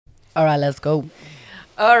All right, let's go.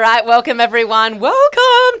 All right, welcome everyone.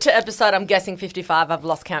 Welcome to episode, I'm guessing 55. I've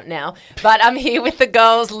lost count now. But I'm here with the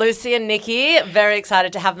girls, Lucy and Nikki. Very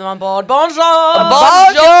excited to have them on board. Bonjour!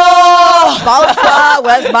 Bonjour! Pasta,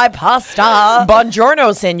 where's my pasta?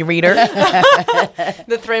 Buongiorno, senorita.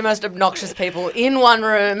 The three most obnoxious people in one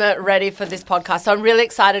room ready for this podcast. So I'm really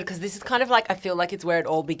excited because this is kind of like, I feel like it's where it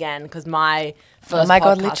all began because my first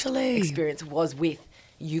podcast experience was with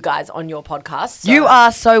you guys on your podcast. So. You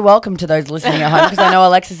are so welcome to those listening at home because I know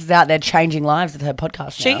Alexis is out there changing lives with her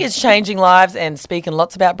podcast. She is changing lives and speaking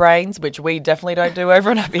lots about brains, which we definitely don't do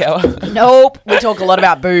over an happy hour. Nope. We talk a lot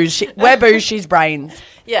about booze. We're booze, she's brains.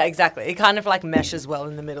 Yeah, exactly. It kind of like meshes well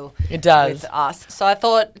in the middle. It does. With us. So I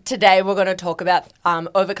thought today we're going to talk about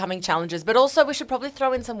overcoming challenges, but also we should probably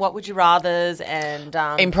throw in some what would you rathers and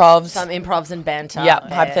improvs. Some improvs and banter. Yeah,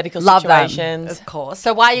 hypothetical Love situations. Of course.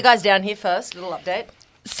 So why are you guys down here first? Little update.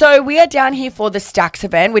 So we are down here for the Stacks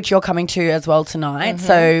event, which you're coming to as well tonight. Mm-hmm.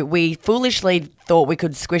 So we foolishly thought we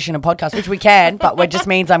could squish in a podcast, which we can, but it just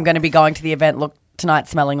means I'm going to be going to the event tonight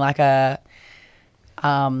smelling like a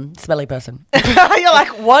smelly person. You're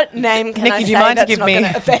like, what name can Nikki, I do say you mind to that's give not me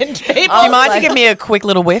going to offend people? Do you mind to give me a quick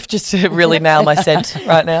little whiff just to really nail my scent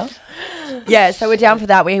right now? Yeah, so we're down for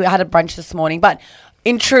that. We had a brunch this morning, but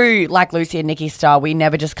in true, like Lucy and Nikki style, we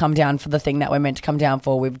never just come down for the thing that we're meant to come down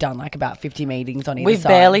for. We've done like about 50 meetings on either We've side.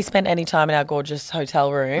 barely spent any time in our gorgeous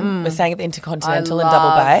hotel room. We're staying at the Intercontinental in Double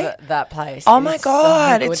I Bay. love that place. Oh my It's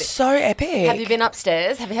God, so good. it's so epic. Have you been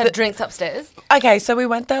upstairs? Have you had drinks upstairs? Okay, so we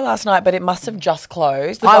went there last night, but it must have just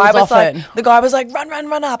closed. I was like, often. the guy was like,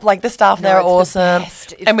 run up. Like the staff there are it's the awesome.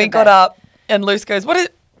 best. It's And we the got best. up and Luce goes, what is,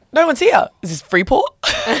 no one's here. Is this Freeport?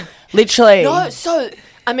 Literally. No, so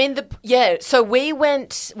I mean so we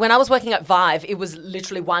went when I was working at Vive, it was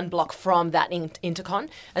literally one block from that Intercon,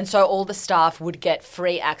 and so all the staff would get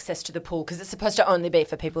free access to the pool because it's supposed to only be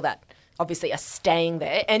for people that obviously are staying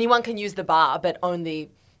there. Anyone can use the bar, but only,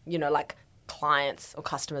 like clients or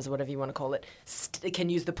customers or whatever you want to call it can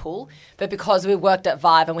use the pool. But because we worked at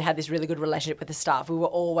Vive and we had this really good relationship with the staff, we were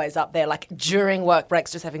always up there like during work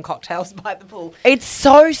breaks just having cocktails by the pool. It's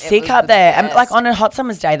so sick was up the there. And best. like on a hot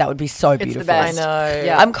summer's day, that would be so beautiful. It's the best. I know.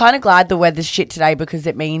 Yeah. I'm kind of glad the weather's shit today because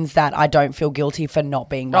it means that I don't feel guilty for not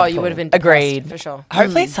being Oh, you would have been depressed, Agreed. for sure.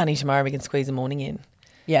 Hopefully it's sunny tomorrow and we can squeeze the morning in.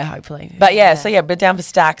 Yeah, hopefully. But we're down for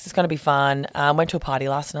Stacks. It's going to be fun. Went to a party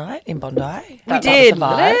last night in Bondi. We did. That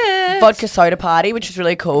was a vibe. Vodka soda party, which was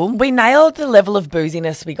really cool. We nailed the level of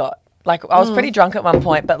booziness we got. Like, I was pretty drunk at one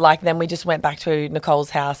point, but like then we just went back to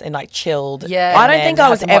Nicole's house and like chilled. Yeah. and I don't then think I had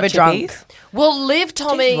was some ever hot drunk. chippies. Well, Liv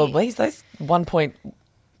told me. Well, please, those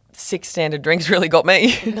 1.6 standard drinks really got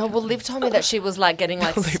me. No, well, Liv told me that she was like getting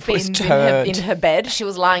like Liv was spinned turned. in her bed. She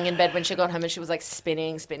was lying in bed when she got home and she was like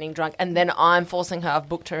spinning drunk. And then I'm forcing her. I've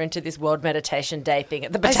booked her into this World Meditation Day thing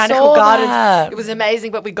at the Botanical saw Gardens. that. It was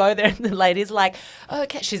amazing, but we go there and the lady's like,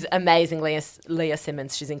 okay, she's amazing, Leah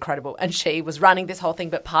Simmons. She's incredible. And she was running this whole thing,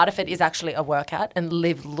 but part of it is actually a workout. And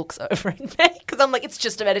Liv looks over at me because I'm like, it's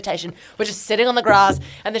just a meditation. We're just sitting on the grass.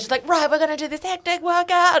 And then she's like, right, we're going to do this hectic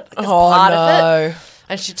workout. It's part of it.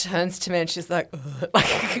 And she turns to me and she's like,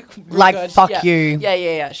 Like, fuck yeah. you.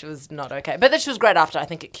 Yeah. She was not okay. But then she was great after. I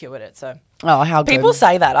think it cured it. So Oh, how good. People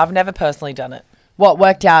say that. I've never personally done it. What,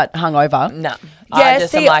 worked out hungover? No. Yeah, I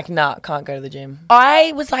just see, am like, nah, can't go to the gym.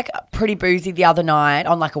 I was like pretty boozy the other night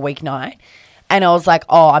on like a weeknight. And I was like,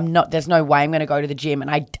 there's no way I'm going to go to the gym.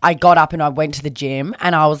 And I got up and I went to the gym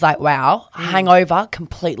and I was like, wow, hangover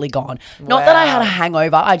completely gone. Not that I had a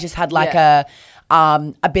hangover. I just had like a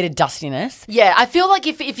bit of dustiness. yeah, I feel like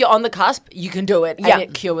if you're on the cusp, you can do it Yeah. and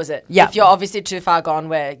it cures it. Yeah. If you're obviously too far gone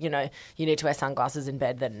where, you need to wear sunglasses in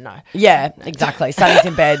bed, then no. Yeah, exactly. Sunny's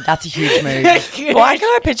in bed. That's a huge move. Why can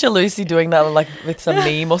I picture Lucy doing that like with some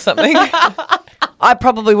meme or something? I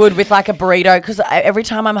probably would with like a burrito because every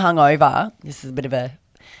time I'm hungover, this is a bit of a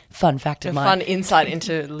fun fact of A mine. fun insight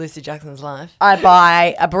into Lucy Jackson's life. I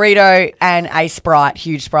buy a burrito and a Sprite,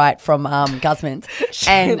 huge Sprite from Guzman's.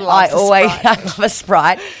 And I loves a always Sprite. I love a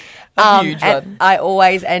Sprite. Huge and one. I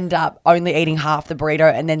always end up only eating half the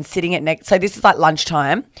burrito and then sitting at next. So this is like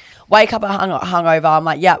lunchtime. Wake up hungover. I'm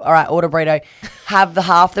like, yeah, all right, order burrito. Have the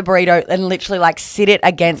half the burrito and literally like sit it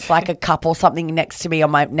against like a cup or something next to me on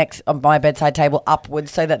my bedside table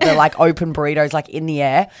upwards so that the like open burrito's like in the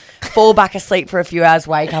air. Fall back asleep for a few hours.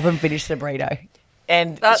 Wake up and finish the burrito.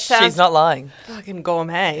 And That she's sounds- not lying. Fucking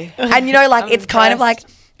gourmet. And you know, like I'm it's kind of like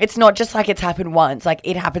impressed. it's not just like it's happened once. Like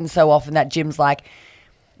it happens so often that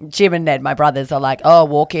Jim and Ned, my brothers, are like, oh,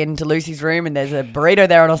 walk into Lucy's room and there's a burrito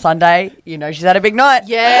there on a Sunday. You know, she's had a big night.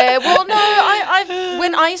 Yeah, well, no,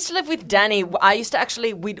 when I used to live with Danny, I used to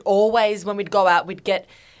actually, we'd always, when we'd go out, we'd get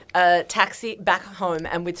a taxi back home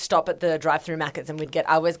and we'd stop at the drive-through Macca's and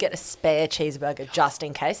I always get a spare cheeseburger just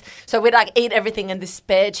in case. So we'd like eat everything and the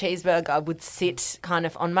spare cheeseburger would sit kind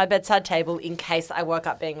of on my bedside table in case I woke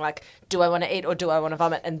up being like, do I want to eat or do I want to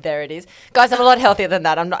vomit? And there it is. Guys, I'm a lot healthier than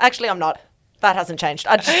that. I'm not. That hasn't changed.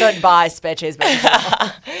 I just don't buy spare cheeseburgers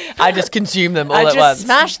anymore. I just consume them all I at once. just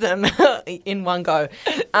smash them in one go.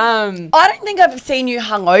 I don't think I've seen you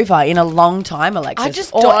hungover in a long time, Alexis. I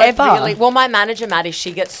just or don't ever. really. Well, my manager, Maddie,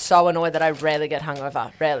 she gets so annoyed that I rarely get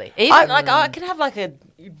hungover. Rarely. Even I can have like a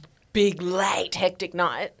big, late, hectic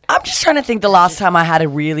night. I'm just trying to think the last time I had a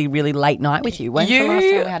really, really late night with you. When's the last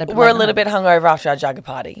time we had a were a late little night? bit hungover after our Jagger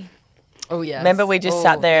party. Oh, yeah. Remember we just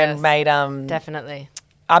sat there and made Definitely.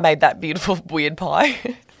 I made that beautiful weird pie.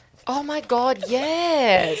 Oh my God,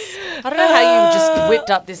 yes. I don't know how you just whipped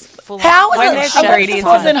up this full. How was When it? there's Alexis ingredients in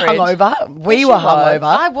wasn't the fridge. hungover. We She were was. hungover.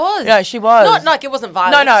 I was. No, she was. Not like it wasn't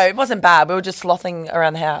violent. No, it wasn't bad. We were just slothing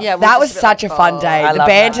around the house. Yeah, we're That just was a bit such like, a fun oh. day. I The love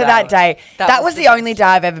banter that that day. That That was was the the only day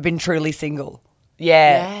I've ever been truly single.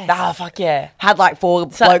 Yeah. Yes. Oh, fuck yeah. Had like 4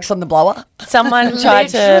 blokes on the blower. Someone tried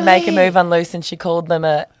to make a Literally. move on Luce and she called them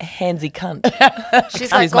a handsy cunt.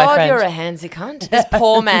 She's like, Excuse my God, French. you're a handsy cunt. This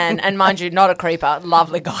poor man, and mind you, not a creeper,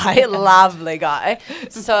 lovely guy, lovely guy.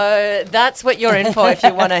 So that's what you're in for if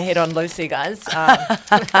you want to hit on Lucy, guys.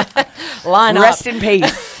 Line up. Rest in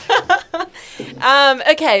peace.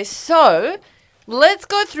 Okay, so let's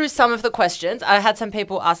go through some of the questions. I had some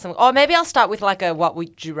people ask them. Oh, maybe I'll start with like a what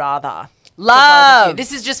would you rather? Love.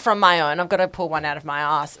 This is just from my own. I've got to pull one out of my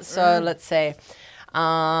ass. So let's see.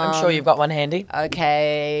 I'm sure you've got one handy.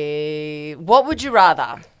 Okay, what would you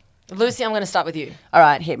rather? Lucy, I'm going to start with you. All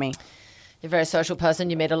right, hit me. You're a very social person.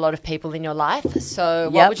 You meet a lot of people in your life. So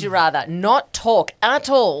what Yep. would you rather? Not talk at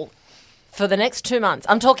all for the next 2 months.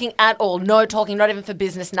 I'm talking at all. No talking, not even for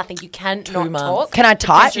business, nothing. You can not months. talk. Can I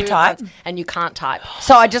type? Two You type? months, and you can't type.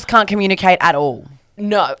 So I just can't communicate at all.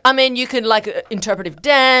 No. I mean, you can like interpretive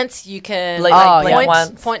dance. You can Blink, like, blink point,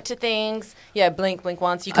 once. point to things. Yeah, blink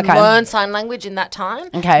once. You can Okay. learn sign language in that time.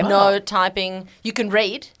 Okay. No typing. You can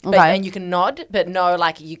read but, Okay. and you can nod, but no,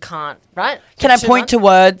 like you can't, right? Can For I 2 point months? to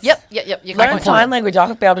words? Yep. You Learn can sign language. I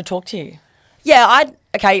could be able to talk to you. Yeah,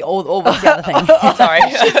 okay, or what's the other thing? Sorry.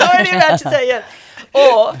 already about to say yes.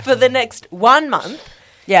 Or for the next 1 month,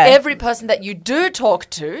 Yeah. every person that you do talk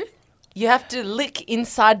to, you have to lick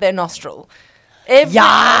inside their nostril. Every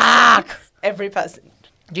Yuck. Every person.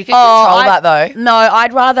 You can control I- that though. No,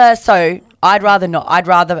 I'd rather not. I'd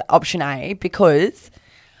rather option A because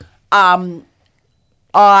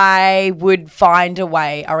I would find a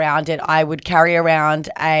way around it. I would carry around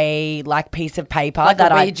a like piece of paper Like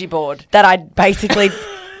that a I Ouija board. that I'd basically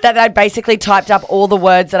that I'd basically typed up all the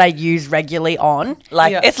words that I use regularly on.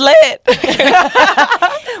 Like, Yeah. it's lit.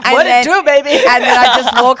 And What then, it do, baby? And then I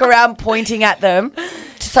just walk around pointing at them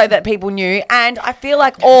so that people knew. And I feel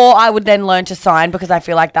like, or I would then learn to sign because I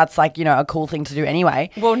feel like that's like, you know, a cool thing to do anyway.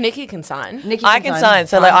 Well, Nikki can sign. Nikki I can sign.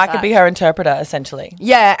 So like, I could be her interpreter essentially.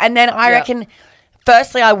 Yeah, and then I Yeah. reckon,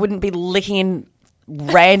 firstly, I wouldn't be licking in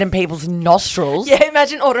random people's nostrils. Yeah,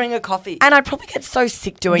 imagine ordering a coffee. And I'd probably get so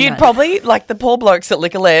sick doing You'd that. probably, like the poor blokes at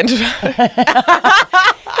Liquorland.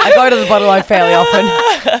 I go to the bottle fairly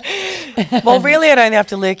often. Well, really, I'd only have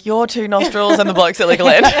to lick your 2 nostrils and the blokes at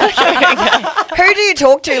Liquorland. Who do you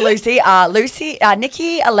talk to, Lucy?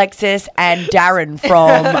 Nikki, Alexis, and Darren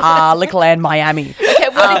from Liquorland, Miami. Okay,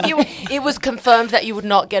 what if it was confirmed that you would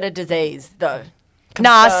not get a disease, though?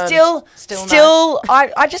 Nah, Confirmed. still, no?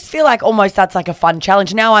 I just feel like almost that's like a fun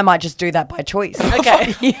challenge. Now I might just do that by choice.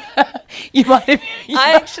 Okay. You might have.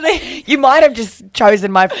 I actually You might have just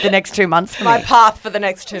chosen the next 2 months for my me. path for the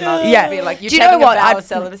next 2 months. Yeah. Would be like, you're Do you know taking what? a vow I'd- of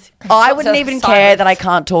celibacy. I wouldn't even care Silence. that I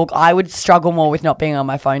can't talk. I would struggle more with not being on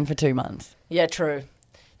my phone for 2 months. Yeah, true.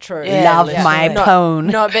 Love my Not- phone.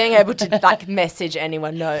 Not being able to like message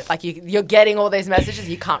anyone. No, like you're getting all these messages,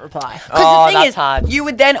 you can't reply. Oh, the thing that's is, hard. you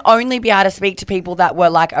would then only be able to speak to people that were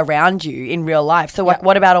like around you in real life. So, like, Yeah.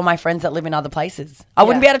 what about all my friends that live in other places? I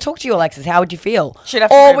wouldn't be Yeah. able to talk to you, Alexis. How would you feel? She'd have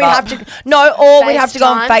to or move we'd up. have to we'd have to go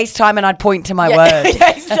on FaceTime. FaceTime and I'd point to my Yeah, words. yeah,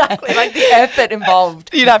 exactly. Like the effort involved.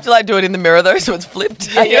 You'd have to like do it in the mirror though, so it's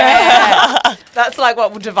flipped. Yeah, that's like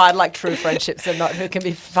what would divide like true friendships and not who can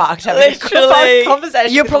be fucked having Literally. a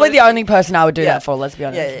conversation. You're with probably the Lucy. only person I would do Yeah. that for. Let's be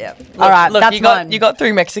honest. Yeah. All right, Look, that's you got mine. you got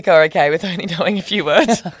through Mexico okay with only knowing a few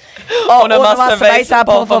words. Oh, Una una más más cerveza,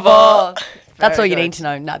 por favor. That's all Very you good. need to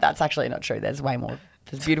know. No, that's actually not true. There's way more.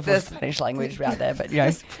 There's beautiful Spanish language out there, but you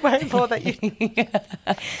know. Way more that you.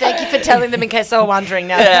 Thank you for telling them in case they were wondering.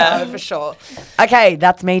 Now Yeah. they know for sure. Okay,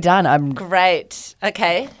 that's me done. I'm Great.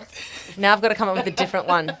 Okay. Now I've got to come up with a different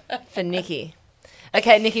one for Nikki.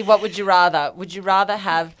 Okay, Nikki, what would you rather? Would you rather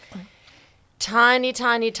have tiny,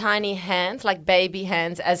 tiny, tiny hands, like baby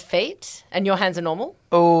hands, as feet, and your hands are normal.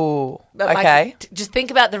 Oh, But okay. just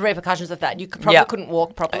think about the repercussions of that. You probably couldn't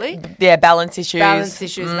walk properly. Yeah, balance issues. Balance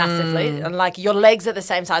issues massively. And like your legs are the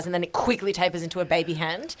same size and then it quickly tapers into a baby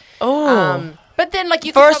hand. Oh. But then like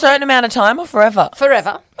you For could a certain amount of time or forever?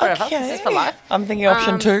 Forever. Okay. This is for life. I'm thinking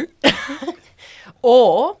option 2.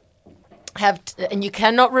 Or and you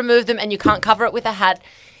cannot remove them and you can't cover it with a hat.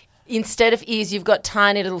 Instead of ears, you've got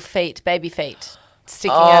tiny little feet, baby feet,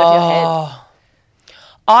 sticking out of your head.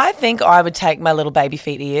 I think I would take my little baby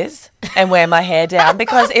feet ears and wear my hair down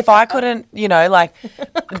because if I couldn't, like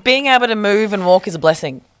being able to move and walk is a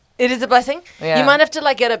blessing. It is a blessing. Yeah. You might have to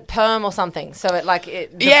like get a perm or something so it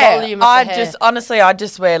the volume of the hair. I'd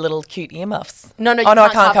just wear little cute earmuffs. No, I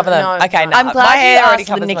can't cover them. No, Okay, no. no. I'm my glad hair you already asked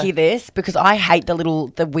covers Nikki this because I hate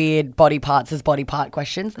the weird body parts as body part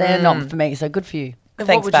questions. They're not for me, so good for you. Then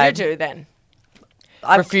Thanks, what would babe. you do then?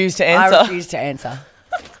 I refuse to answer. I refuse to answer.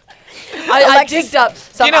 I digged up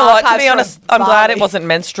some You know what? To archives be honest, from I'm glad Bali. it wasn't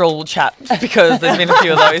menstrual chat because there's been a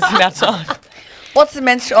few of those in our time. What's the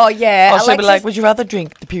menstrual? Oh, yeah. She'll be like, would you rather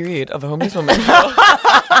drink the period of a homeless woman?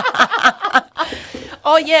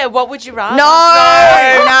 Oh, yeah, what would you rather?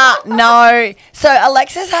 No. So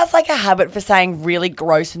Alexis has like a habit for saying really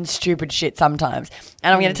gross and stupid shit sometimes.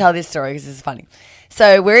 And I'm going to tell this story because it's funny.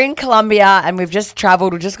 So we're in Colombia and we've just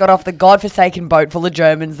travelled. We just got off the godforsaken boat full of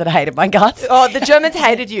Germans that hated my guts. Oh, the Germans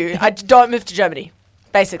hated you. Don't move to Germany,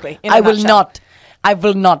 basically. in a I will nutshell. not. I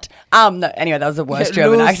will not. No, anyway, that was the worst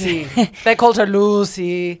German Lucy. accent. They called her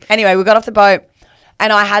Lucy. Anyway, we got off the boat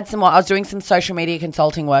and I was doing some social media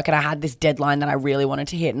consulting work and I had this deadline that I really wanted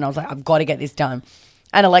to hit and I was like, I've got to get this done.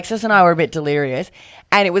 And Alexis and I were a bit delirious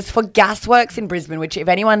and it was for Gasworks in Brisbane, which if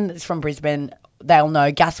anyone is from Brisbane, they'll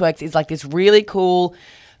know Gasworks is like this really cool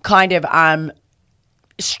kind of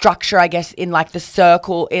structure, I guess, in like the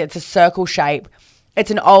circle. It's a circle shape. It's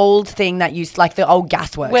an old thing that used like the old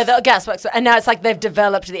gasworks. Where the gasworks, and now it's like they've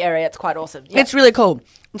developed the area. It's quite awesome. Yeah. It's really cool.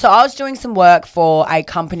 So I was doing some work for a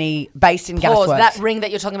company based in Pause. Gasworks. That ring that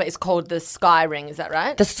you're talking about is called the Sky Ring. Is that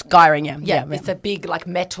right? The Sky Ring, yeah. yeah, it's a big like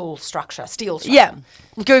metal structure, steel structure. Yeah.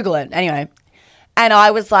 Google it. Anyway. And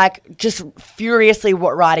I was like just furiously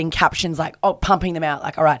writing captions, like pumping them out,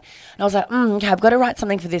 like, all right. And I was like, okay, I've got to write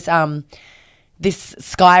something for this this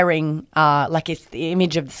sky ring, like it's the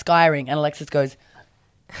image of the sky ring. And Alexis goes,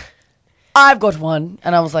 I've got one.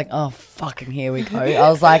 And I was like, oh, fucking here we go.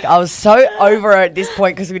 I was so over her at this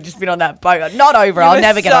point because we'd just been on that boat. Not over, I'll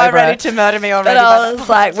never get over so ready her. to murder me already. But I was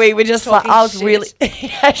like, we were just like, Talking I was shit. really,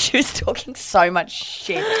 yeah, she was talking so much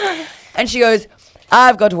shit. And she goes,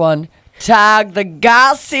 I've got one. Tag the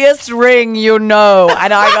gaseous ring, you know.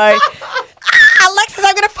 And I go, Alexis,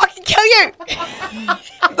 I'm going to fucking kill you.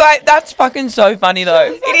 Like, that's fucking so funny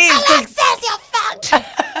though. It is. Alexis, you're fucked.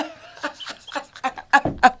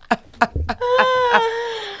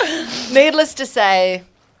 Needless to say,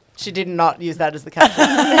 she did not use that as the caption.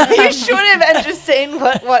 You should have and just seen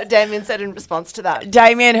what Damien said in response to that.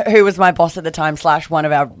 Damien, who was my boss at the time, / one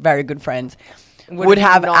of our very good friends, would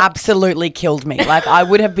have not- absolutely killed me. Like, I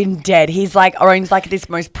would have been dead. He's like, owns like this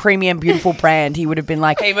most premium, beautiful brand. He would have been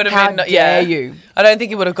like, He would have how been. dare you? I don't think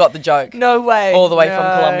he would have got the joke. No way. All the way from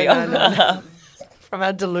Colombia. No. From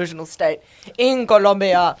our delusional state in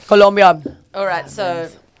Colombia. Colombia. All right, so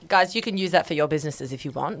guys, you can use that for your businesses if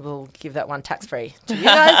you want. We'll give that one tax free to you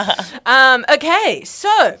guys. Okay, so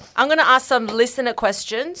I'm going to ask some listener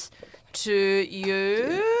questions to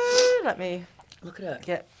you. Let me Look at it.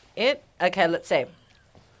 get it. Okay, let's see.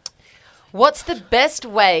 What's the best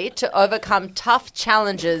way to overcome tough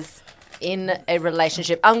challenges in a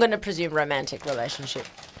relationship? I'm going to presume romantic relationship.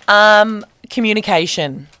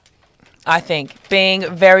 Communication. I think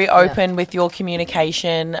being very open with your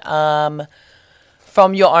communication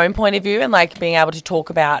from your own point of view and like being able to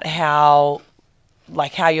talk about how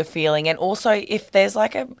you're feeling, and also if there's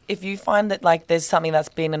if you find that like there's something that's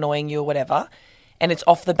been annoying you or whatever and it's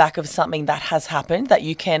off the back of something that has happened, that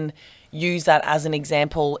you can use that as an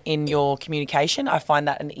example in your communication. I find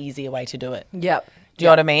that an easier way to do it. Yep. Do you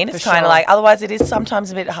know what I mean? It's kind of like, otherwise it is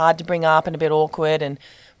sometimes a bit hard to bring up and a bit awkward, and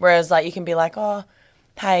whereas like you can be like, oh,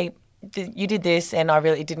 hey, you did this and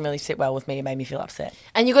it didn't really sit well with me. It made me feel upset.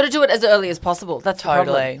 And you got to do it as early as possible. That's Totally.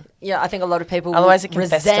 the problem. Yeah, I think a lot of people Otherwise will it can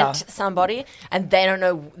resent fester. somebody and they don't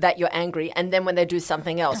know that you're angry. And then when they do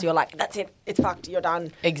something else, you're like, that's it. It's fucked. You're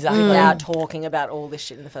done. Exactly. Without talking about all this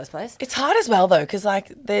shit in the first place. It's hard as well though, because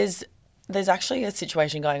like there's actually a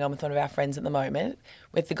situation going on with one of our friends at the moment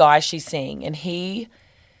with the guy she's seeing, and he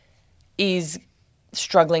is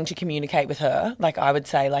struggling to communicate with her. Like I would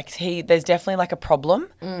say, like there's definitely like a problem.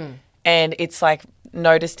 And it's like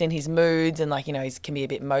noticed in his moods and like, he can be a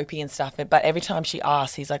bit mopey and stuff. But every time she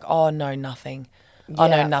asks, he's like, oh, no, nothing. Oh,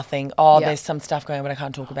 no, nothing. Oh, there's some stuff going on, but I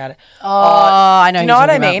can't talk about it. Oh, I know. Do you know what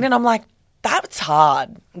I mean? And I'm like, that's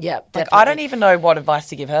hard. Yeah, like definitely. I don't even know what advice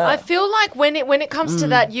to give her. I feel like when it comes to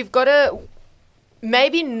that, you've got to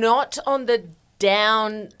maybe not on the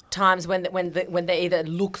down times when they either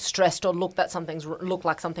look stressed or look like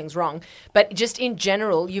something's wrong, but just in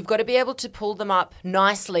general, you've got to be able to pull them up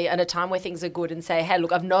nicely at a time where things are good and say, hey,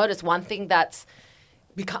 look, I've noticed one thing that's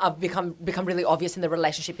become really obvious in the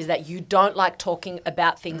relationship is that you don't like talking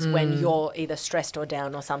about things when you're either stressed or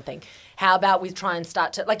down or something. How about we try and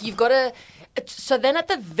start to, like, you've got to, so then at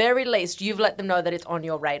the very least, you've let them know that it's on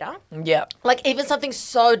your radar. Yeah. Like, even something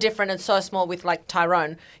so different and so small with, like,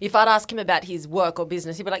 Tyrone, if I'd ask him about his work or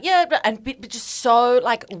business, he'd be like, yeah, but just so,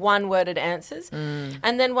 like, one-worded answers.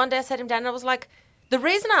 And then one day I sat him down and I was like, the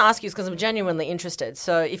reason I ask you is because I'm genuinely interested.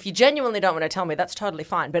 So if you genuinely don't want to tell me, that's totally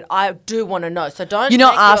fine. But I do want to know. So don't. You're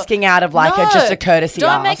not asking out of like just a courtesy.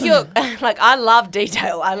 Don't ask. make your like. I love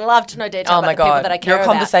detail. I love to know detail about the people that I care You're a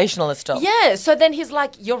about. conversationalist, Dom. Yeah. So then he's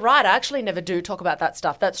like, "You're right. I actually never do talk about that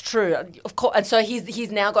stuff. That's true, of course." And so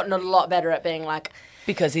he's now gotten a lot better at being like.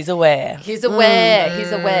 Because he's aware. He's aware.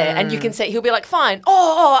 And you can say, he'll be like, fine.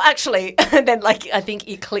 Oh, actually. And then, like, I think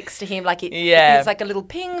it clicks to him. Like, it's like a little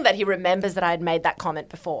ping that he remembers that I had made that comment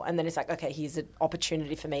before. And then it's like, okay, here's an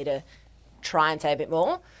opportunity for me to try and say a bit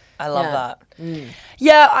more. I love that.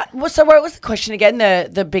 Yeah. So what was the question again?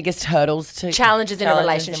 The biggest hurdles to... Challenges in a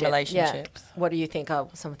relationship. In relationships. Yeah. What do you think are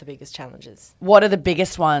some of the biggest challenges? What are the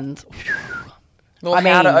biggest ones? Well,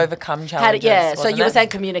 how to overcome challenges. So you were saying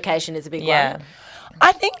communication is a big one.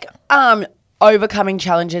 I think overcoming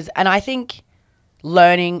challenges, and I think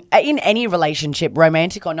learning in any relationship,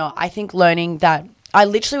 romantic or not, I think learning that I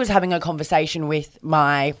literally was having a conversation with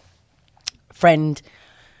my friend,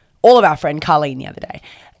 all of our friend Carlene the other day,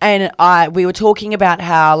 and we were talking about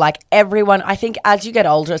how like everyone, I think as you get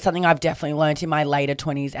older, something I've definitely learned in my later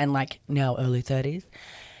 20s and like now early 30s,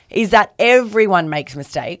 is that everyone makes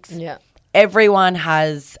mistakes. Yeah. Everyone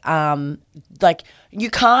has like you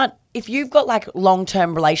can't. If you've got like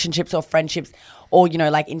long-term relationships or friendships or,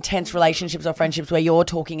 like intense relationships or friendships where you're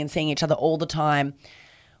talking and seeing each other all the time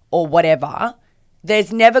or whatever,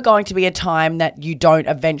 there's never going to be a time that you don't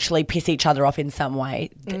eventually piss each other off in some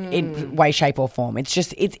way, in way, shape or form.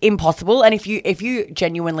 It's impossible. And if you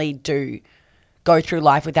genuinely do go through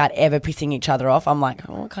life without ever pissing each other off, I'm like,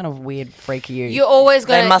 what kind of weird freak are you? You're always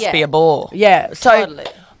going to... There must be a bore. Yeah. So totally.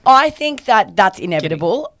 I think that's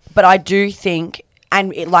inevitable, but I do think...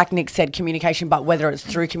 And like Nick said, communication, but whether it's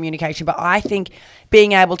through communication. But I think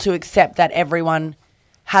being able to accept that everyone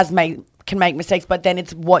can make mistakes, but then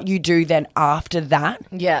it's what you do then after that.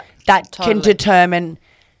 Yeah, that totally. can determine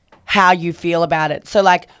how you feel about it. So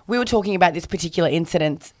like we were talking about this particular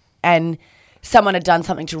incident and someone had done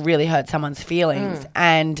something to really hurt someone's feelings.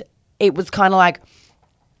 And it was kind of like,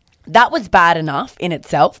 that was bad enough in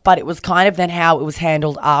itself, but it was kind of then how it was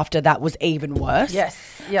handled after that was even worse.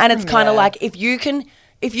 Yes. Yep. And it's kind of like if you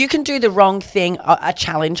can do the wrong thing, a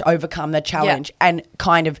challenge, overcome the challenge and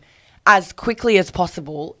kind of as quickly as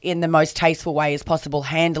possible in the most tasteful way as possible,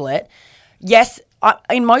 handle it. Yes,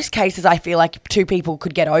 in most cases I feel like two people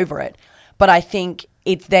could get over it. But I think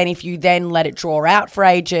it's then if you then let it draw out for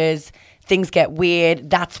ages, things get weird,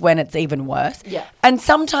 that's when it's even worse. Yeah. And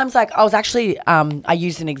sometimes, like, I was actually, I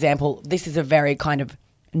used an example. This is a very kind of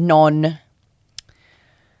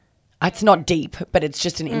it's not deep, but it's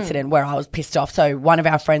just an incident where I was pissed off. So one of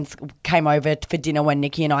our friends came over for dinner when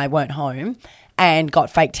Nikki and I weren't home and got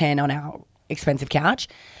fake tan on our expensive couch.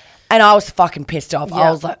 And I was fucking pissed off. Yeah. I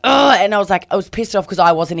was like, ugh. And I was pissed off because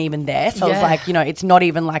I wasn't even there. So I was like, it's not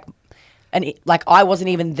even like... And I wasn't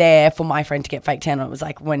even there for my friend to get fake tan. It was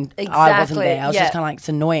like when I wasn't there. I was just kind of like, it's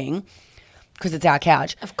annoying because it's our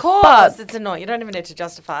couch. Of course, it's annoying. You don't even need to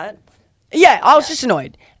justify it. Yeah, I was just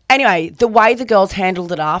annoyed. Anyway, the way the girls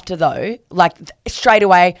handled it after though, like straight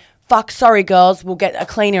away, fuck, sorry girls, we'll get a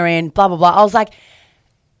cleaner in, blah, blah, blah. I was like,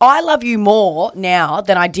 I love you more now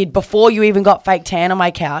than I did before you even got fake tan on my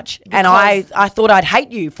couch. And I thought I'd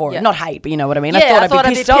hate you for it. Not hate, but you know what I mean? Yeah, I thought I'd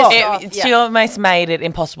be pissed off. She almost made it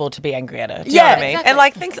impossible to be angry at her. Do you know what I mean? Exactly. And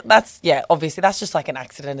like things obviously that's just like an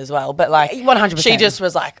accident as well. But like 100%. She just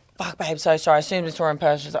was like, fuck babe, so sorry. As soon as we saw her in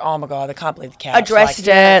person, she's like, oh my God, I can't believe the couch. Addressed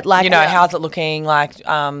it, like how's it looking? Like,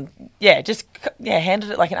 handled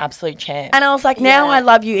it like an absolute champ. And I was like, now I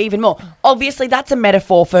love you even more. Obviously, that's a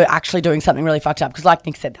metaphor for actually doing something really fucked up because like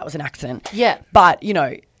Nick said, that was an accident. Yeah. But,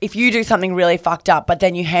 if you do something really fucked up but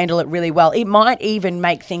then you handle it really well, it might even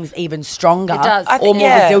make things even stronger. It does. Or more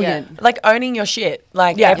resilient. Like owning your shit.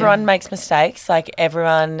 Like everyone makes mistakes. Like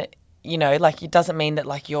everyone you know, like it doesn't mean that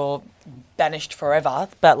like you're banished forever,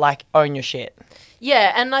 but like own your shit.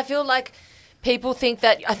 Yeah, and I feel like people think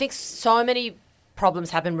that, I think so many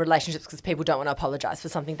problems happen in relationships because people don't want to apologise for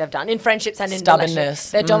something they've done in friendships and in Stubbornness.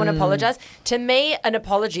 relationships. They don't want to apologise. To me, an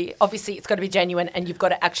apology, obviously it's got to be genuine and you've got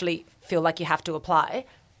to actually feel like you have to apply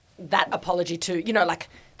that apology to, you know, like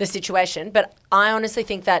the situation. But I honestly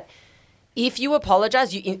think that if you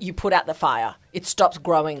apologise, you put out the fire. It stops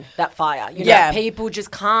growing that fire. You know, people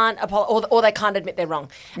just can't or they can't admit they're wrong.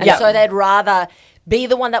 And so they'd rather be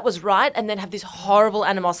the one that was right and then have this horrible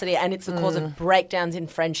animosity, and it's the cause of breakdowns in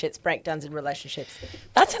friendships, breakdowns in relationships.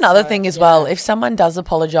 That's another thing as well. If someone does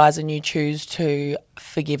apologise and you choose to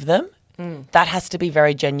forgive them, that has to be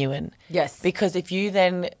very genuine. Yes. Because if you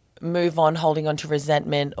then move on holding on to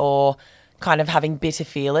resentment or kind of having bitter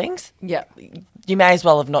feelings, you may as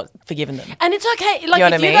well have not forgiven them. And it's okay.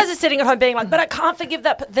 Like, if you guys are sitting at home being like, but I can't forgive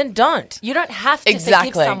that, then don't. You don't have to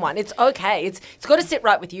forgive someone. It's okay. It's got to sit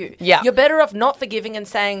right with you. Yeah. You're better off not forgiving and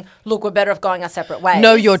saying, look, we're better off going our separate ways.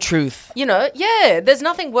 Know your truth. You know, there's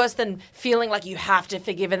nothing worse than feeling like you have to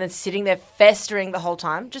forgive and then sitting there festering the whole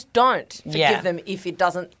time. Just don't forgive them if it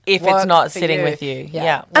doesn't If work it's not for sitting you. with you.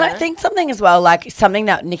 Yeah. And I think something as well, like something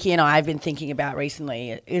that Nikki and I have been thinking about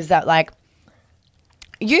recently is that like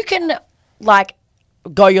you can like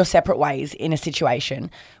go your separate ways in a situation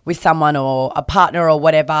with someone or a partner or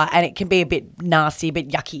whatever, and it can be a bit nasty, a bit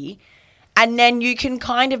yucky. And then you can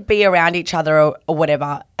kind of be around each other or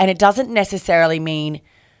whatever, and it doesn't necessarily mean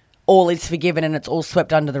all is forgiven and it's all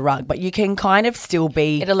swept under the rug, but you can kind of still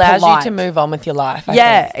be It allows polite. you to move on with your life. I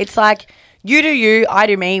Yeah, think. it's like you do you, I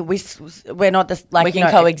do me. We're not this like We can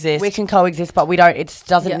coexist. We can coexist, but we don't. It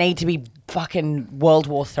doesn't Yeah. need to be fucking World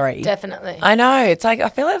War III. Definitely. I know. It's like I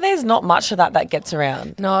feel like there's not much of that gets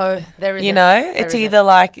around. No, there isn't. You know, There it's isn't. either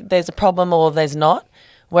like there's a problem or there's not.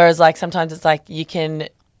 Whereas like sometimes it's like you can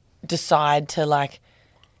decide to like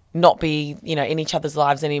not be, you know, in each other's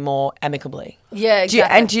lives anymore amicably. Yeah, Do you,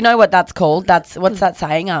 exactly. and do you know what that's called? That's what's that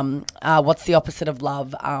saying? What's the opposite of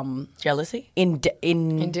love? Jealousy? Indifference.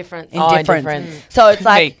 Oh, Indifference. indifference. So it's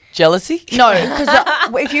like jealousy? no,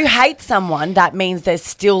 because if you hate someone, that means there's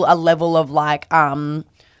still a level of like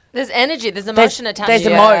There's energy. There's emotion attached. there's to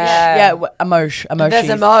it. emotion. Yeah, emotion. There's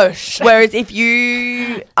emotion. Whereas if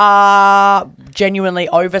you are genuinely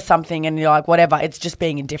over something and you're like, whatever, it's just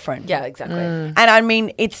being indifferent. Yeah, exactly. And I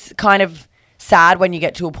mean, it's kind of sad when you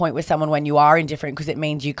get to a point with someone when you are indifferent because it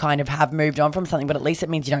means you kind of have moved on from something, but at least it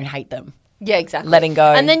means you don't hate them. Yeah, exactly. Letting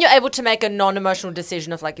go. And then you're able to make a non-emotional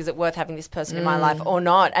decision of like, is it worth having this person in my life or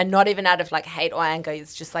not? And not even out of like hate or anger.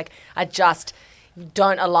 It's just like, I just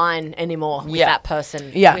don't align anymore with that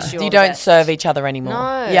person. Yeah. Wish You all the don't best. serve each other anymore.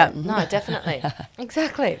 No. Yeah. No, definitely.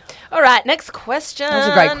 Exactly. All right, next question. That's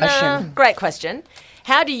a great question. Great question.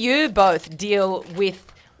 How do you both deal with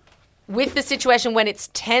the situation when it's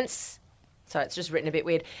tense? Sorry, it's just written a bit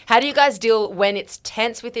weird. How do you guys deal when it's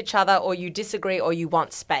tense with each other or you disagree or you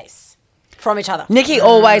want space from each other? Nikki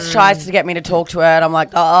always tries to get me to talk to her, and I'm like,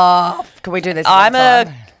 oh, can we do this? I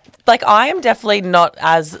another time? I am definitely not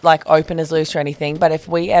as like open as Lucy or anything, but if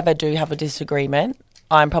we ever do have a disagreement,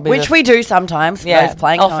 I'm probably Which we do sometimes. For those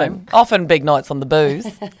playing at home. often big nights on the booze,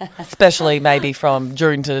 especially maybe from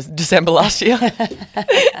June to December last year.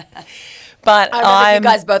 But I remember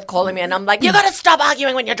you guys both calling me and I'm like, you got to stop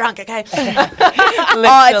arguing when you're drunk, okay?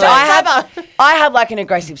 I have like an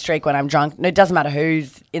aggressive streak when I'm drunk. It doesn't matter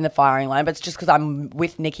who's in the firing line, but it's just because I'm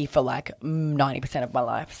with Nikki for like 90% of my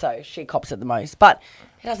life. So she cops it the most. But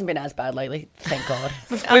it hasn't been as bad lately, thank God.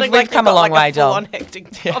 We've come a long way, Joel. I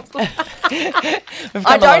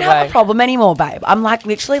don't have a problem anymore, babe. I'm like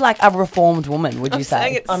literally like a reformed woman, would you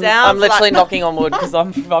say? I'm literally knocking on wood because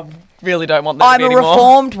I really don't want that I'm to a be anymore.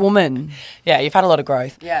 reformed woman. Yeah, you've had a lot of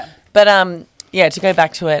growth. Yeah. But to go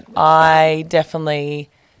back to it, I definitely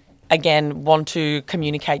again want to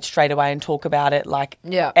communicate straight away and talk about it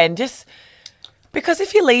and just because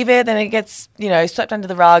if you leave it then it gets, swept under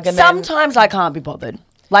the rug and Sometimes I can't be bothered.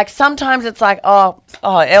 Like sometimes it's like, I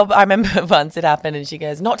remember once it happened and she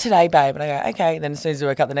goes, "Not today, babe." And I go, "Okay." Then as soon as we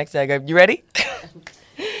woke up the next day I go, "You ready?"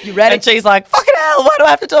 you ready? And she's like, "Fucking hell, why do I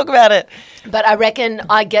have to talk about it?" But I reckon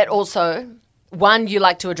I get also, one, you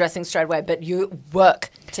like to address things straight away, but you work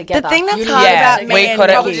together. The thing that's You hard live about together. me You and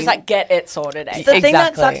probably Nikki- just like get it sorted. The thing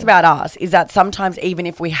that Exactly. sucks about us is that sometimes even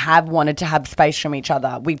if we have wanted to have space from each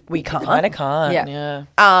other, we can't. Kind of can't. Yeah.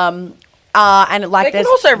 Yeah. And like They can there's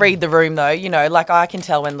also read the room though, like I can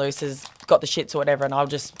tell when Luce has got the shits or whatever and I'll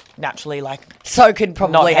just naturally so could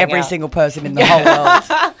probably hang every out. single person in the whole world.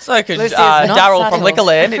 so could Lucy is not Daryl from subtle.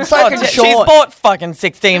 Liquorland. So could She's Sean. bought fucking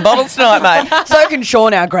 16 bottles tonight, mate. So can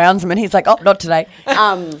Sean, our groundsman. He's like, oh, not today.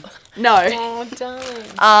 No. Oh,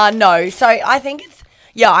 darling. No. So I think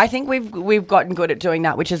I think we've gotten good at doing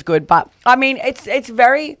that, which is good. But I mean, it's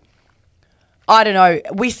very, I don't know.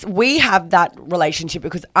 We have that relationship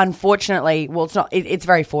because unfortunately, well, it's not. It's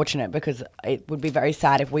very fortunate because it would be very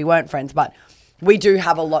sad if we weren't friends. But we do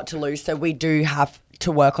have a lot to lose, so we do have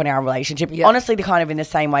to work on our relationship. Yeah. Honestly, the kind of in the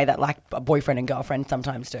same way that like a boyfriend and girlfriend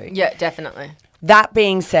sometimes do. Yeah, definitely. That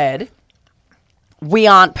being said, we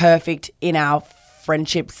aren't perfect in our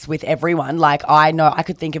friendships with everyone. Like I know I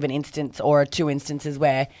could think of an instance or two instances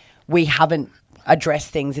where we haven't addressed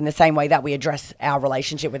things in the same way that we address our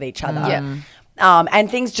relationship with each other. Yeah. And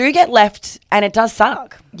things do get left and it does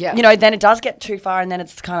suck. Yeah. You know, then it does get too far and then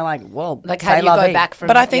it's kind of like, well, Like how do you go back from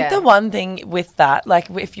But I think the one thing with that, like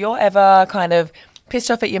if you're ever kind of pissed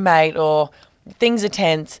off at your mate or things are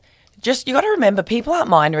tense, just you got to remember people aren't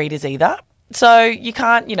mind readers either. So you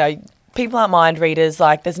can't, people aren't mind readers.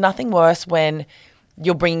 Like there's nothing worse when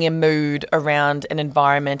you're bringing a mood around an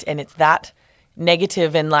environment and it's that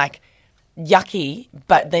negative and like yucky,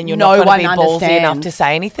 but then you're No not going one to be ballsy understands. enough to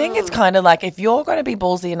say anything. It's kind of like if you're going to be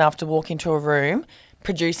ballsy enough to walk into a room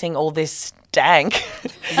producing all this stank,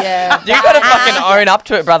 Yeah. you got to fucking own up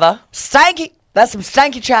to it, brother. Stanky. That's some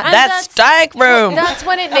stanky chat. And That's stank room. That's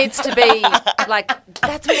when it needs to be like.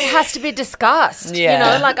 That's when it has to be discussed.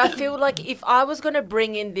 Yeah. Like I feel like if I was going to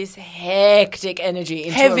bring in this hectic energy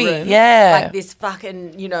into Heavy, a room, yeah. like this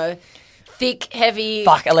fucking, thick, heavy.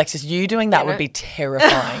 Fuck, Alexis, you doing that You would know? be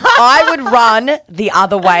terrifying. I would run the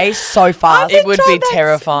other way so fast. It would be told that's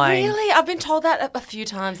terrifying. Really, I've been told that a few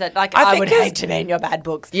times that like I I, think would 'cause- hate to be in your bad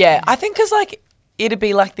books. Yeah, I think because like it'd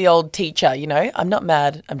be like the old teacher, I'm not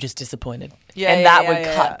mad, I'm just disappointed. Yeah, and yeah, that yeah, would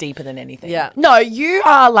yeah, cut yeah. deeper than anything. Yeah. No, you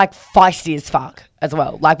are like feisty as fuck as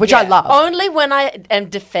well, like which I Yeah. love. Only when I am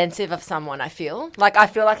defensive of someone, I feel like I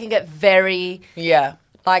can get very Yeah.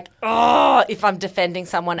 like if I'm defending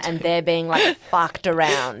someone and they're being like fucked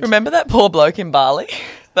around. Remember that poor bloke in Bali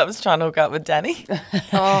that was trying to hook up with Danny?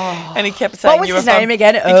 And he kept saying was you were his name from,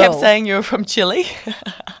 again? He kept Earl. saying you were from Chile.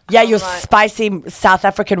 Yeah, you're Right. spicy South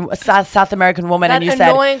American woman, That and you said,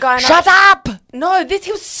 annoying guy. "Shut up!" No,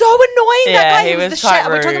 he was so annoying. Yeah, that guy. he He was was the quite chef.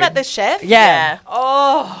 We're talking rude. about the chef. Yeah.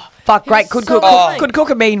 Oh. Fuck, He great, was could so cook, annoying. could cook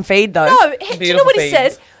a mean feed though. No, do you know Beautiful what he feeds.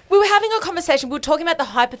 said? We were having a conversation. We were talking about the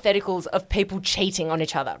hypotheticals of people cheating on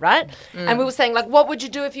each other, right? And we were saying, like, what would you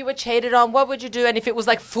do if you were cheated on? What would you do? And if it was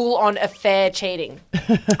like full on affair cheating?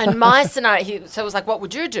 And my scenario, so it was like, what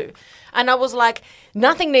would you do? And I was like,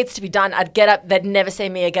 nothing needs to be done. I'd get up. They'd never see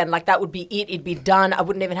me again. Like, that would be it. It'd be done. I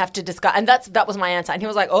wouldn't even have to discuss. And that was my answer. And he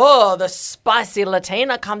was like, oh, the spicy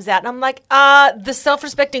Latina comes out. And I'm like, the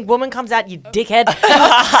self-respecting woman comes out, you dickhead.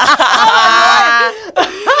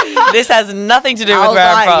 This has nothing to do I with was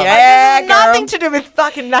where like, I'm from. yeah, girl. Nothing to do with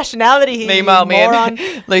fucking nationality here. Meanwhile, you me moron.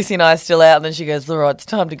 and Lucy and I are still out, and then she goes, Laura, it's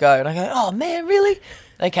time to go. And I go, oh, man, really?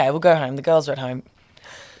 Okay, we'll go home. The girls are at home.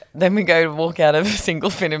 Then we go to walk out of Single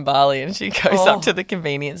Fin in Bali, and she goes up to the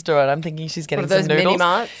convenience store, and I'm thinking she's getting What are some those noodles.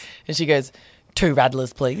 mini-marts? And she goes, 2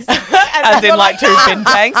 Radlers, please. As in like 2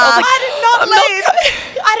 bintangs. I was like,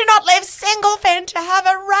 I did not leave Single Fin to have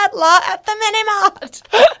a rattler at the mini mart.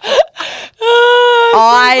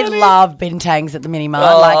 I love bintangs at the mini mart.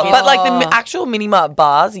 but like the actual mini mart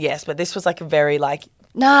bars, yes. But this was like a very like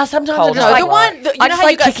nah, sometimes I Cold just hard like, work. you I know just how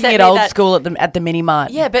like you guys kicking sent it me old that- school at the mini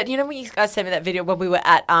mart. Yeah, but you know when you guys sent me that video when we were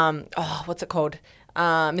at what's it called?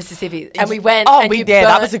 Mississippi, and we went. Oh, and we you did.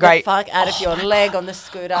 That burnt was a the great- fuck out of your leg on the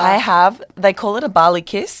scooter. I have. They call it a Bali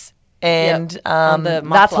kiss, and on the That's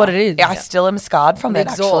muffler. what it is. I still am scarred from The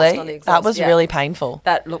that. exhaust, Actually, on the exhaust, that was yeah. really painful.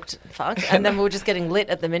 That looked fuck, and then we were just getting lit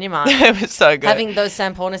at the mini mart, It was so good. having those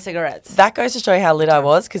Samporna cigarettes. That goes to show you how lit I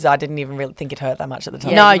was because I didn't even really think it hurt that much at the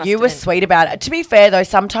time. Yeah, No, you must you have were been. sweet about it. To be fair though,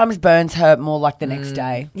 sometimes burns hurt more like the next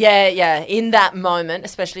day. Yeah. In that moment,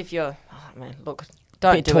 especially if you're, oh man, look,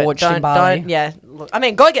 don't Bit do it. torched in Don't, Bali. don't. Yeah, look. I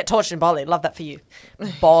mean, go get torched in Bali. Love that for you,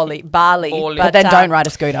 Bali. But then don't ride a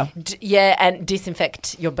scooter. Yeah, and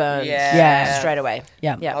disinfect your burns. Yeah. straight away.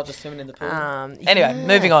 Yeah. Yeah. I'll just swim in the pool. Anyway,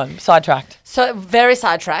 Moving on. Sidetracked. So very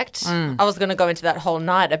sidetracked. I was going to go into that whole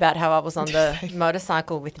night about how I was on the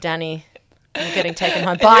motorcycle with Danny. And getting taken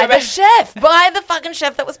home by the chef, by the fucking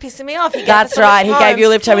chef that was pissing me off. He gave That's us a lift right. He home. gave you a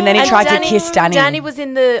lift home and then he And tried to kiss Danny. Danny was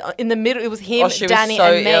in the middle. It was him, Oh, she was Danny, so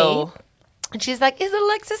and me. ill. And she's like, "Is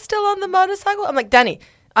Alexa still on the motorcycle?" I'm like, "Danny,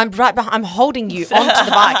 I'm right behind. I'm holding you onto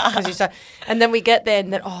the bike because you so." And then we get there,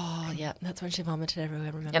 and then yeah, that's when she vomited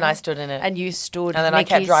everywhere. Remember? And I stood in it. And you stood. And then I Nikki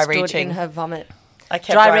kept dry stood reaching. in her vomit. I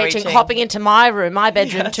kept Dry reaching, hopping into my room, my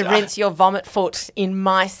bedroom to rinse your vomit foot in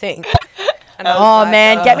my sink. And I was Oh, like,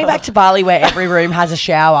 man, get me back to Bali where every room has a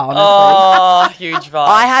shower, honestly. Oh, huge vibe.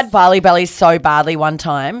 I had Bali belly so badly one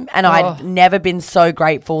time, and I'd never been so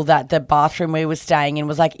grateful that the bathroom we were staying in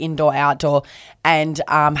was like indoor, outdoor, and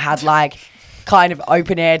had like kind of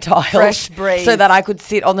open air tiles, Fresh breeze. so that I could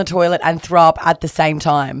sit on the toilet and throw up at the same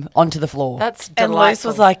time onto the floor. That's And delightful. Luce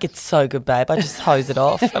was like, it's so good, babe. I just hose it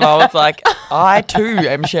off. And I was like, I too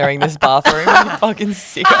am sharing this bathroom. You fucking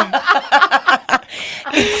sicko.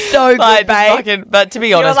 so Like, good, babe. but to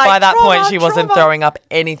be honest, like, by that point, trauma, she wasn't trauma. throwing up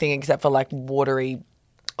anything except for like watery.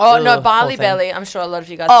 Oh no, Ugh, Bali whole thing. belly. I'm sure a lot of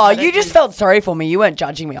you guys. Oh, have had you it. just felt sorry for me. You weren't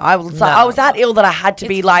judging me. I was like, I was that ill that I had to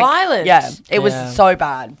be It's like, violent. yeah, it was Yeah. so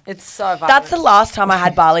bad. It's so violent. That's the last time I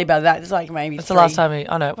had Bali belly. That's like maybe. It's the last time we.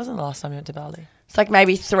 Oh no, it wasn't the last time we went to Bali. It's like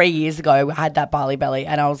maybe 3 years ago I had that Bali belly,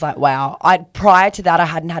 and I was like, wow. Prior to that, I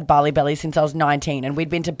hadn't had Bali belly since I was 19, and we'd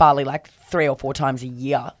been to Bali like 3 or 4 times a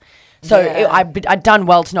year. So Yeah. I'd done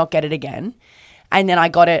well to not get it again, and then I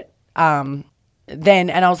got it. Then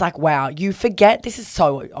and I was like, wow, you forget. This is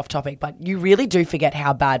so off topic, but you really do forget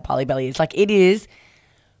how bad Bali belly is. Like it is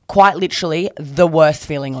quite literally the worst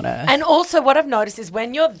feeling on earth. And also, what I've noticed is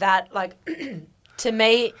when you're that, like, to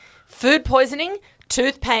me, food poisoning,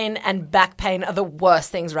 tooth pain, and back pain are the worst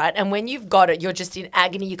things, right? And when you've got it, you're just in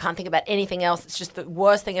agony. You can't think about anything else. It's just the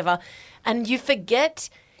worst thing ever. And you forget.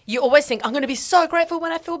 You always think, I'm going to be so grateful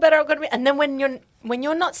when I feel better. I'm going to be. And then when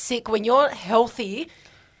you're not sick, when you're healthy,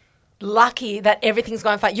 lucky that everything's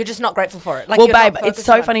going fine, you're just not grateful for it. Like, Well, you're not babe, it's focusing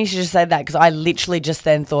so on it. funny you should just say that because I literally just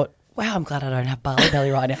then thought, wow, I'm glad I don't have Bali belly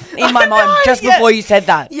right now. In my mind, just before you said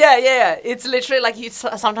that. Yeah. It's literally like you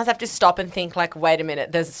sometimes have to stop and think like, wait a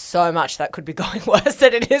minute, there's so much that could be going worse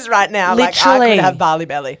than it is right now. Like I Literally. could have Bali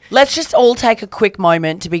belly. Let's just all take a quick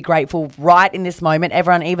moment to be grateful right in this moment.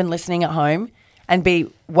 Everyone, even listening at home, and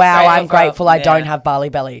be, wow, I'm grateful I don't have Bali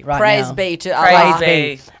belly right Praise now. be to Praise Allah.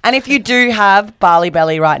 be. And if you do have Bali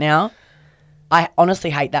belly right now, I honestly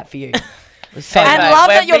hate that for you. So And Okay, love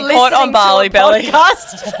we've that you're been caught listening on Bali to a belly.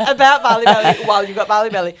 podcast about Bali belly while you've got Bali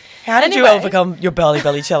belly. How did you Anyway. overcome your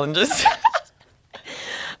belly challenges?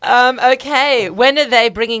 Okay, when are they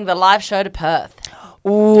bringing the live show to Perth?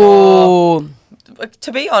 Ooh.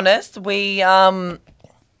 To be honest, we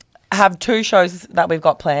have 2 shows that we've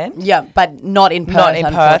got planned. Yeah, but not in Perth, Not in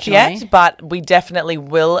Perth unfortunately. yet, but we definitely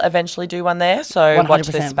will eventually do one there. So watch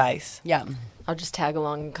this 100%. space. Yeah. I'll just tag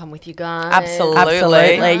along and come with you guys. Absolutely.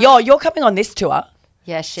 Absolutely. You're coming on this tour.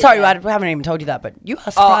 Yeah, shit. Sorry, yeah. I haven't even told you that, but you are Oh,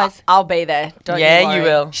 surprised. I'll be there. Don't Yeah, you you worry.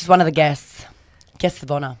 will. She's one of the guests. Guests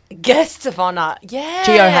of honour. Guests of honor. Yeah.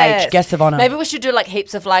 GOH, guests of honour. Maybe we should do like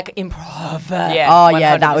heaps of like improv. Yeah. Oh,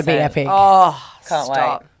 yeah, that would be 100%. epic. Oh, Can't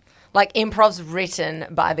stop. Like improv's written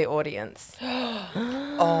by the audience.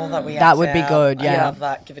 Oh, that we That act would be out. good, I yeah. love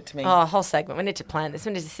that. Give it to me. Oh, whole segment. We need to plan this.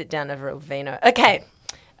 We need to sit down over a vino. Okay.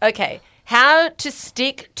 How to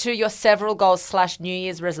stick to your several goals / New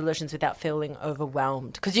Year's resolutions without feeling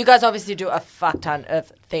overwhelmed? Because you guys obviously do a fuck ton of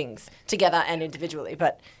things together and individually,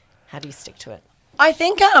 but how do you stick to it? I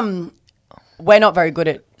think we're not very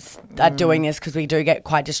good at doing this because we do get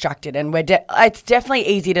quite distracted, and it's definitely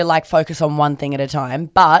easy to like focus on one thing at a time.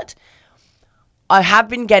 But I have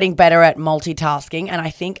been getting better at multitasking, and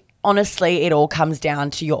I think honestly it all comes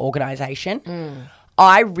down to your organisation.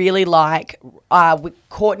 I really like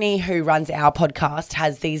Courtney, who runs our podcast,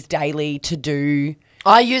 has these daily to do.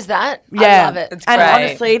 I use that. Yeah, I love it. It's and great.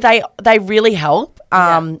 honestly, they really help.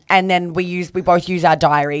 And then we both use our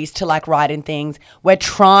diaries to like write in things. We're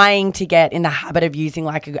trying to get in the habit of using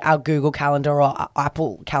like our Google Calendar or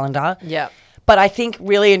Apple Calendar. Yeah. But I think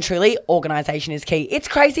really and truly, organisation is key. It's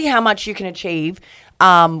crazy how much you can achieve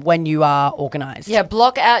when you are organised. Yeah,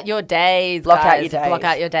 block out your days. Block out guys. your days. Block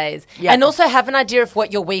out your days. Yeah. And also have an idea of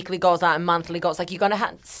what your weekly goals are and monthly goals. Like you're going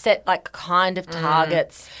to set like kind of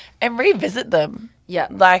targets. And revisit them. Yeah.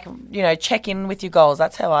 Like, check in with your goals.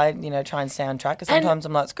 That's how I, try and stay on track. Because sometimes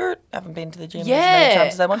I'm like, screw it, I haven't been to the gym as many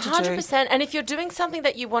times as I wanted 100%. And if you're doing something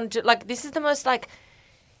that you want to, like, this is the most, like,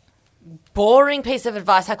 boring piece of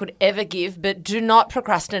advice I could ever give, but do not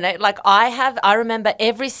procrastinate. Like I remember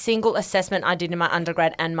every single assessment I did in my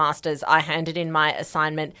undergrad and masters, I handed in my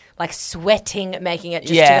assignment, like sweating, making it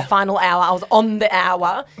just to the final hour. I was on the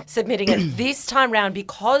hour submitting it this time round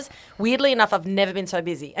because weirdly enough, I've never been so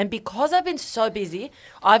busy. And because I've been so busy,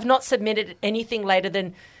 I've not submitted anything later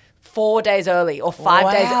than 4 days early or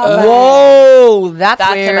 5 days Wow. early. Whoa, that's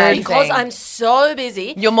weird. amazing. Because I'm so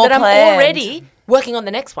busy You're more that I'm planned. already working on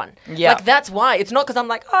the next one. Yeah. Like that's why. It's not because I'm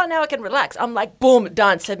like, oh, now I can relax. I'm like, boom,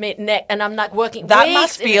 done, submit, next. And I'm like working That weeks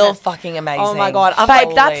must in feel advance. fucking amazing. Oh my God. I'm Babe,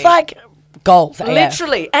 like, that's like goals. AF.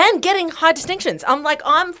 literally. And getting high distinctions. I'm like,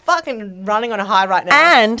 I'm fucking running on a high right now.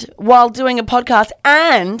 And while doing a podcast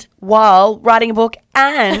and while writing a book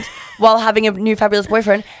and while having a new fabulous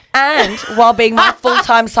boyfriend and while being my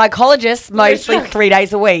full-time psychologist mostly 3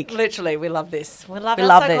 days a week. Literally, we love this. We love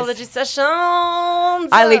love this. psychology sessions.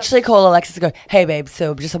 I literally call Alexis and go, hey, babe,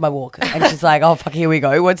 so I'm just on my walk. And she's like, oh, fuck, here we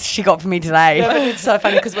go. What's she got for me today? Yeah, but it's so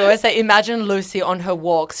funny because we always say, imagine Lucy on her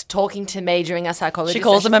walks talking to me during our psychology She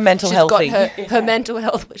calls sessions. them a mental health thing. Her mental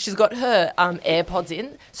health. She's got her AirPods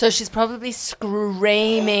in, so she's probably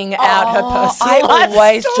screaming out her personal I life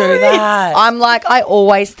always do stories. that. I'm like, I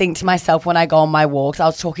always think to myself when I go on my walks, I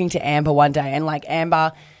was talking to Amber one day and like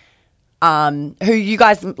Amber, who you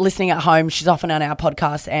guys listening at home, she's often on our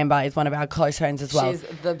podcast. Amber is one of our close friends as well. She's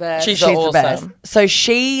the best. She's She's awesome. the best. So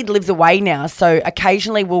she lives away now. So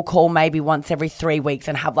occasionally we'll call maybe once every 3 weeks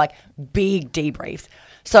and have like big debriefs.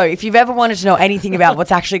 So if you've ever wanted to know anything about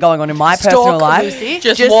what's actually going on in my personal life, Lucy.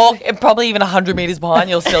 Just walk, and probably even 100 meters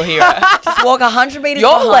behind, you'll still hear it. just walk 100 meters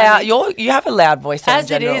You're behind loud. me. You have a loud voice in As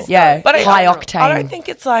it general. is, Yeah, But high I octane. don't think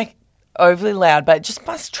it's like overly loud, but it just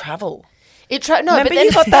must travel. No, Remember but then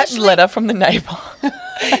you got that especially- letter from the neighbour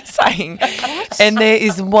saying, and there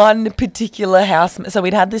is one particular house. So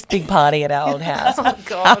we'd had this big party at our old house, Oh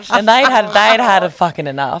gosh. and they'd had a fucking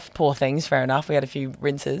enough. Poor things, fair enough. We had a few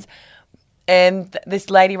rinses, and this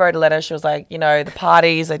lady wrote a letter. She was like, you know, the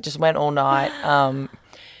parties, they just went all night,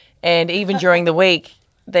 and even during the week.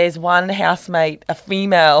 There's one housemate, a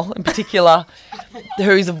female in particular,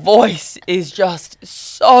 whose voice is just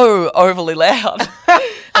so overly loud.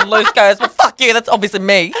 And Luce goes, well, fuck you, that's obviously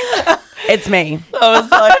me. It's me. I was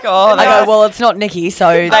like, oh, I go, well, it's not Nikki,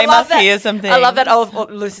 so they must that. hear something. I love that. Oh,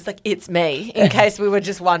 Lucy's like, it's me. In case we were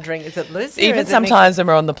just wondering, is it Lucy? or Even is it sometimes when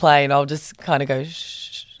we're on the plane, I'll just kind of go,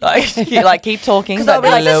 shh, like keep talking. Because but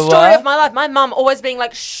that's the lower. story of my life. My mum always being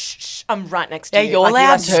like, shh, shh, I'm right next to Yeah, you. you're Like,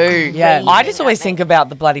 loud are too. screaming Yeah. I just at always me. think about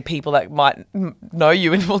the bloody people that might know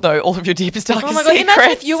you and will know all of your deepest, darkest Oh my god! secrets.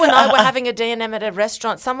 Imagine if you and I were having a D&M at a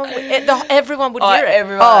restaurant. everyone would Oh, hear it.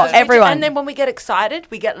 everyone. Oh, Because we everyone. And then when we get excited,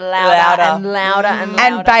 we get louder, Louder. and louder and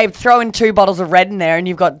louder. And babe, throw in 2 bottles of red in there, and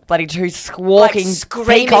you've got bloody 2 squawking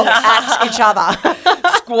screaming peacocks. at each other.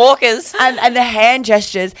 Squawkers. And the hand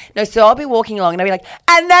gestures. No, so I'll be walking along and I'll be like,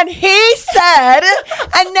 and then he said,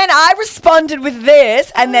 and then I responded with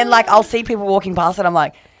this, and then like I'll see people walking past and I'm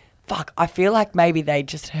like, fuck, I feel like maybe they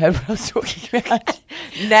just heard what I was talking about.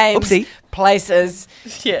 Names, Oopsie. places,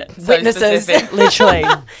 Yeah. so witnesses. specific. Literally.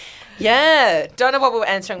 Yeah, don't know what we were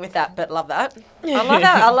answering with that, but love that.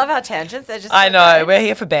 I love our tangents. They're just I so know. great. We're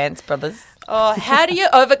here for bands, brothers. Oh, how do you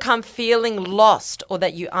overcome feeling lost or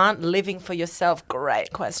that you aren't living for yourself?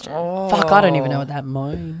 Great question. Fuck, I don't even know what that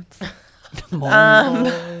means.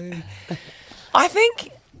 I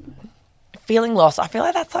think feeling lost, I feel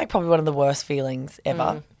like that's like probably one of the worst feelings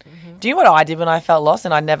ever. Do you know what I did when I felt lost?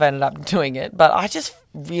 And I never ended up doing it, but I just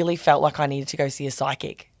really felt like I needed to go see a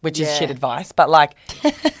psychic, which is Yeah. shit advice. But like,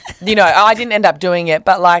 you know, I didn't end up doing it,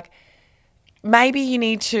 but like maybe you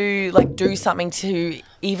need to like do something to,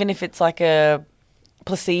 even if it's like a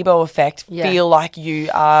placebo effect, Yeah. feel like you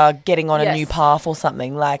are getting on a Yes. new path or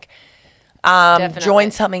something. Like, Definitely. join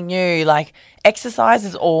something new. Like exercise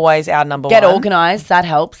is always our number Get one. organised, that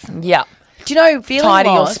helps. Yeah. Do you know, feeling Tidy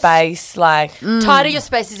your lost, space. Like, Tidy your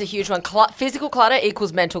space is a huge one. Physical clutter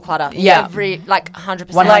equals mental clutter. Yeah. Like 100%.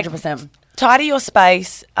 100%. tidy your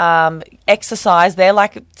space, exercise. They're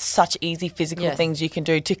like such easy physical Yes. things you can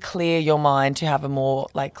do to clear your mind to have a more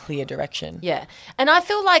like clear direction. Yeah. And I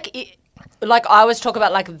feel like like I always talk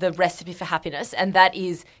about like the recipe for happiness, and that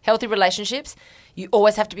is healthy relationships. You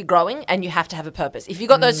always have to be growing and you have to have a purpose. If you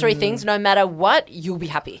got those 3 things, no matter what, you'll be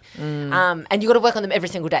happy. And you got to work on them every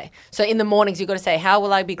single day. So in the mornings, you got to say, how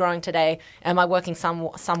will I be growing today? Am I working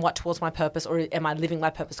somewhat towards my purpose, or am I living my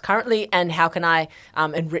purpose currently? And how can I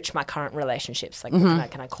enrich my current relationships? Like,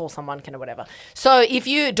 can I call someone? Can I whatever? So if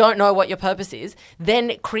you don't know what your purpose is,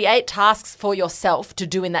 then create tasks for yourself to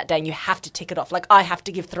do in that day, and you have to tick it off. Like, I have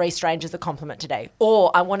to give 3 strangers a compliment today,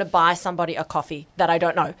 or I want to buy somebody a coffee that I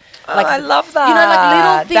don't know. Like, I love that. You know, like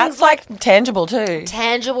little things. That's like tangible too.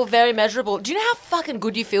 tangible, very measurable. Do you know how fucking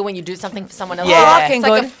good you feel when you do something for someone else? Yeah. It's Fucking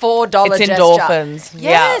like good. a $4 It's gesture. endorphins.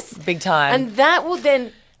 Yes. Yeah, big time. And that will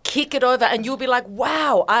then kick it over, and you'll be like,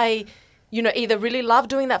 wow, I either really love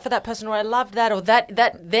doing that for that person, or I loved that, or that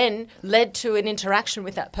then led to an interaction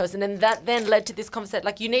with that person, and that then led to this conversation.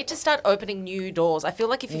 Like, you need to start opening new doors. I feel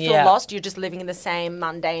like if you feel Yeah. lost, you're just living in the same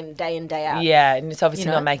mundane day in, day out. Yeah, and it's obviously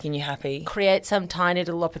You know? not making you happy. Create some tiny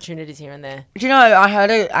little opportunities here and there. Do you know, I heard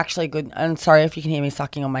a actually good, and sorry if you can hear me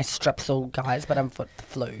sucking on my strepsil, guys, but I'm for the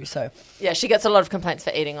flu, so. Yeah, she gets a lot of complaints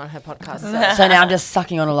for eating on her podcast. So now I'm just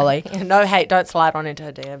sucking on a lolly. So no hate, don't slide on into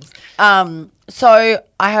her DMs. So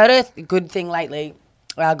I heard a good thing lately.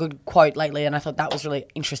 a good quote lately, and I thought that was really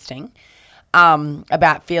interesting.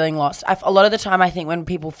 About feeling lost. A lot of the time, I think when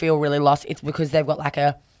people feel really lost, it's because they've got like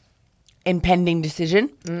a impending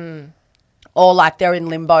decision, or like they're in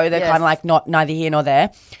limbo. They're kind of like neither here nor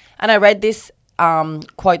there. And I read this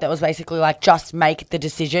quote that was basically like, just make the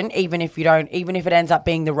decision, even if it ends up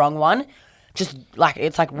being the wrong one. Just like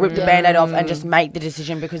it's like rip the Band-Aid off and just make the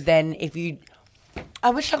decision, because then I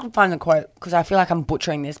wish I could find the quote because I feel like I'm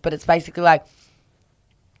butchering this, but it's basically like,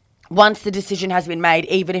 once the decision has been made,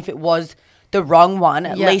 even if it was the wrong one,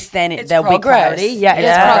 at least then there'll be clarity.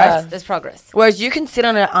 Yeah, There's progress. Whereas you can sit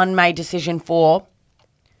on an unmade decision for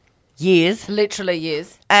years. Literally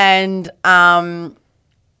years. And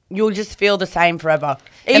you'll just feel the same forever.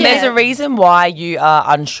 And there's a reason why you are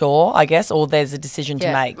unsure, I guess, or there's a decision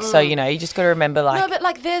to make. So, you just got to remember, like... No, but,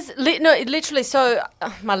 like, literally, so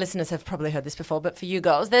my listeners have probably heard this before, but for you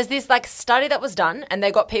girls, there's this, like, study that was done, and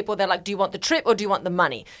they got people, they're like, do you want the trip or do you want the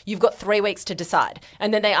money? You've got 3 weeks to decide.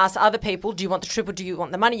 And then they asked other people, do you want the trip or do you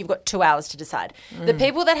want the money? You've got 2 hours to decide. The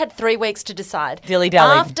people that had 3 weeks to decide,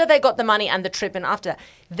 dilly-dally. After they got the money and the trip and after,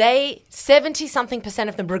 70-something%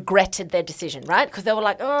 of them regretted their decision, right? Because they were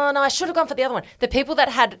like, oh, no, I should have gone for the other one. The people that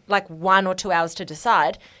had, like, 1 or 2 hours to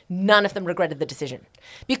decide, none of them regretted the decision.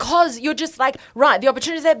 Because you're just like, right, the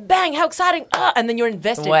opportunity's there, bang, how exciting, and then you're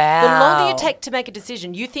invested. Wow. The longer you take to make a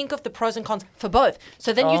decision, you think of the pros and cons for both.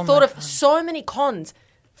 So then you thought of so many cons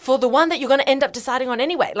for the one that you're going to end up deciding on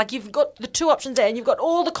anyway. Like, you've got the 2 options there, and you've got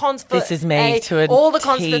all the cons for This is me A, to a all the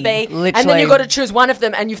cons T. for B, Literally. and then you've got to choose one of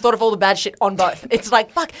them, and you've thought of all the bad shit on both. It's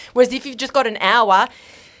like, fuck. Whereas if you've just got an hour,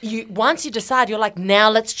 once you decide, you're like, now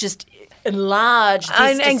let's just enlarge this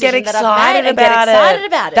and get decision that I've excited made and about get excited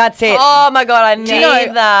about it. That's it. Oh, my God, I need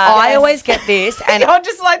that. I always get this, and I'm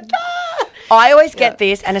just like... I always get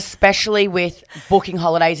this, and especially with booking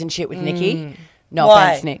holidays and shit with Nikki. No Why?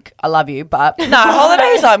 offense, Nick. I love you, but... No,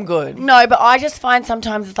 holidays, I'm good. No, but I just find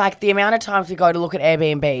sometimes it's like the amount of times we go to look at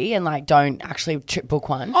Airbnb and like don't actually book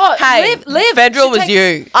one. Oh, Hey, live. Federal She was takes-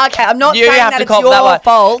 you. Okay, I'm not You saying have that to it's cop your that one.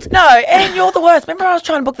 fault. No, and you're the worst. Remember I was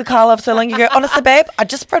trying to book the car love so long ago? Honestly, babe, I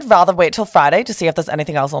just would rather wait till Friday to see if there's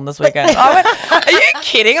anything else on this weekend. I went, are you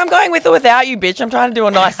kidding? I'm going with or without you, bitch. I'm trying to do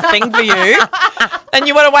a nice thing for you. And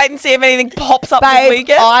you want to wait and see if anything pops up this Babe,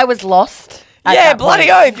 weekend? I was lost. at Yeah, that bloody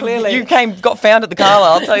point. oath. Clearly. You got found at the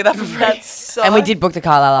Carlisle, I'll tell you that for free. And we did book the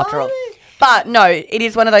Carlisle after all. But no, it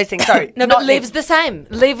is one of those things. Sorry. No, not but Liv's the same.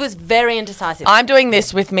 Liv was very indecisive. I'm doing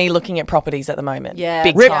this with me looking at properties at the moment. Yeah.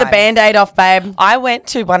 Big Rip time. the Band-Aid off, babe. I went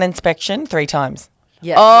to one inspection 3 times.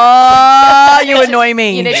 yeah. Oh, you annoy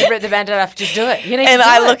me. You need to rip the Band-Aid off. Just do it. You need And to do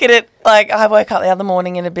I it. look at it, like, I woke up the other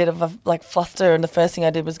morning in a bit of a, like, fluster, and the first thing I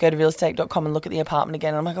did was go to realestate.com and look at the apartment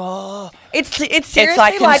again, and I'm like, oh. It's seriously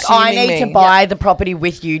like like I consuming need to me. buy the property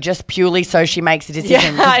with you just purely so she makes a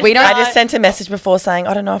decision. 'Cause we don't. I just sent a message before saying,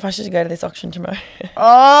 I don't know if I should go to this auction tomorrow.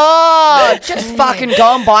 Oh, just fucking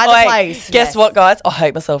go and buy the Wait, place. Guess what, guys? I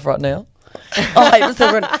hate myself right now. Oh, it was the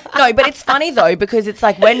run- no, but it's funny though because it's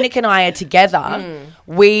like when Nick and I are together,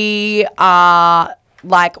 we are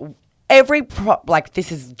like like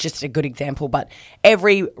this is just a good example, but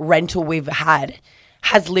every rental we've had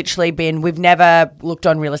has literally been, we've never looked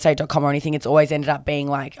on realestate.com or anything. It's always ended up being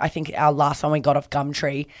like, I think our last one we got off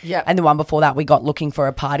Gumtree. Yeah. And the one before that we got looking for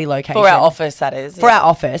a party location. For our office, that is. For our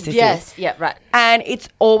office. This Yes. is. Yeah. Right. And it's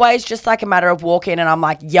always just like a matter of walk in and I'm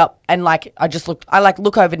like, yep. And like, I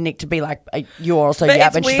look over to Nick to be like, you're also But yep.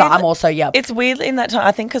 it's And she's weird- like, I'm also yep. It's weird in that time.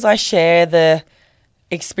 I think because I share the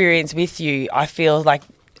experience with you, I feel like,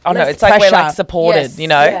 oh no, Less it's like we're pressure. like supported, Yes. you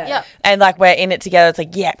know? Yeah. Yep. And like we're in it together. It's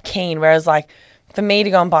like, yep, keen. Whereas like for me to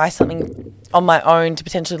go and buy something on my own, to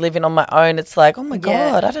potentially live in on my own, it's like, oh my God,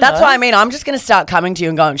 I don't know. That's what I mean. I'm just going to start coming to you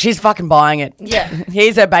and going, she's fucking buying it. Yeah.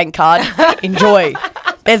 Here's her bank card. Enjoy.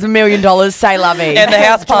 There's $1 million. Say lovey. And the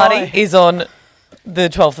house party is on the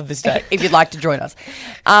 12th of this day. if you'd like to join us.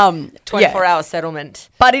 24-hour settlement.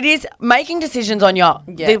 But it is making decisions on your...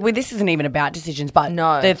 Yeah. This isn't even about decisions, but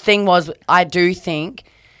No. the thing was, I do think,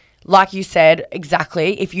 like you said,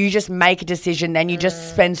 exactly, if you just make a decision, then you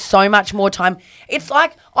just spend so much more time. It's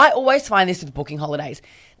like, I always find this with booking holidays.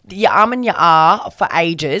 You and you are for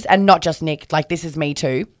ages, and not just Nick, like this is me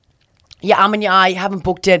too. You and you are, you haven't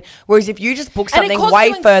booked it. Whereas if you just book And it something causes way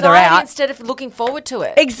you further anxiety out... instead of looking forward to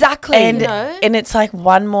it. Exactly. And, You know? and it's like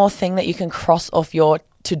one more thing that you can cross off your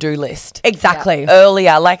to-do list. Exactly.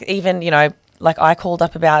 Earlier, like even, you know, like I called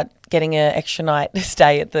up about getting an extra night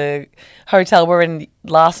stay at the hotel we're in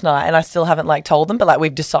last night, and I still haven't like told them, but like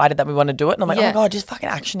we've decided that we want to do it, and I'm like, oh Yeah. my God, just fucking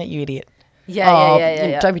action it, you idiot.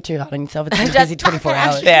 Yeah. Don't be too hard on yourself. It's been busy 24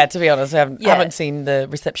 hours. Yeah, to be honest, I Yeah. haven't seen the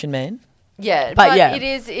reception man. Yeah, But but yeah. it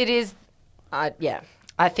is. Yeah,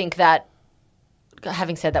 I think that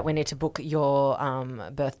having said that, we need to book your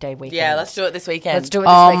birthday weekend. Yeah, let's do it this weekend. Let's do it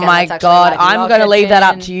this Oh weekend. my That's actually God. like I'm going to leave that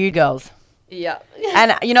up lock it to you girls. in. Yeah.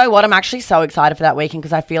 And you know what? I'm actually so excited for that weekend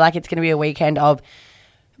because I feel like it's going to be a weekend of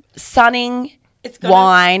sunning,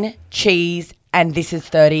 wine, cheese, and this is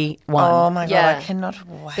 31. Oh my God, Yeah. I cannot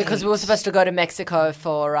wait. Because we were supposed to go to Mexico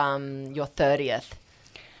for your 30th.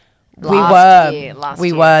 We Last were. year.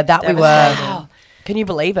 We were. Wow. Can you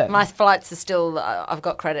believe it? My flights are still. I've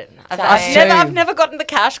got credit. Us I've too. never gotten the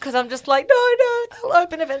cash because I'm just like, no, they'll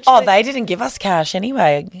open eventually. Oh, they didn't give us cash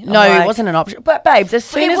anyway. No, it wasn't an option. But babes, as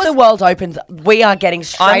soon it as was- the world opens, we are getting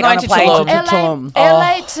straight going on a to plane Tulum. to Tulum.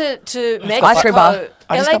 LA to Mexico. Ice cream bar.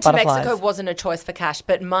 I just LA got to butterflies. Mexico wasn't a choice for cash,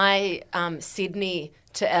 but my Sydney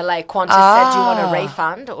to LA Qantas said, do you want a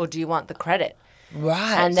refund or do you want the credit?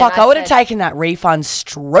 Right. And then Fuck, I would have said- taken that refund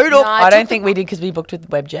straight No, up. I I don't took think we did because we booked with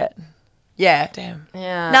Webjet. Yeah. Damn.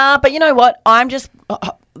 Yeah. Nah, but you know what? I'm just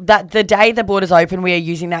that the day the borders open, we are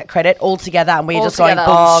using that credit all together, and we're All just going together.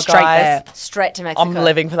 boom, Oh, straight guys. there. Straight to Mexico. I'm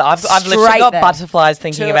living for that. I've literally Straight got there. butterflies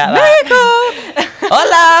thinking To about that.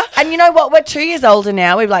 Hola. And you know what? We're 2 years older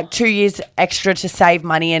now. We've like 2 years extra to save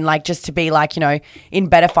money and like just to be like, you know, in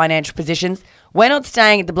better financial positions. We're not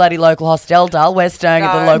staying at the bloody local hostel, Dal. We're staying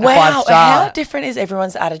at the No. local Wow, 5-star. how different is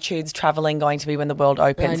everyone's attitudes traveling going to be when the world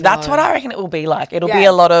opens? I That's know. what I reckon it will be like. It'll be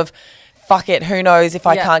Yeah. a lot of, fuck it, who knows if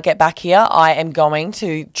I Yeah. can't get back here, I am going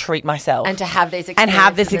to treat myself. and to have these And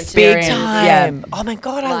have this experiences big experience. time. Yeah. Oh my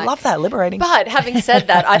God, I Like- love that. Liberating. But having said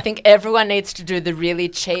that, I think everyone needs to do the really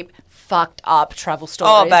cheap, fucked up travel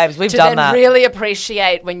stories. Oh, babes, we've to done then that. really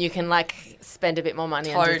appreciate when you can like spend a bit more money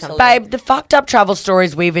and do Totally. something. Babe, the fucked up travel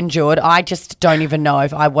stories we've endured, I just don't even know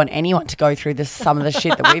if I want anyone to go through some of the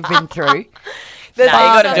shit that we've been through. There's No,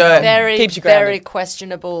 you gotta some do it. Very, Keeps you very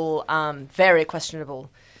grounded. very questionable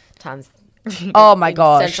times. Oh my in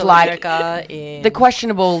gosh, Central like America, in the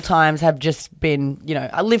questionable times have just been, you know,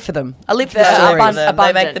 I live for them. I live for the They're stories. abundant. They make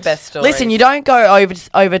abundant. the best stories. Listen, you don't go over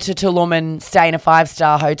to Tulum and stay in a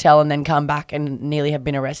 5-star hotel and then come back and nearly have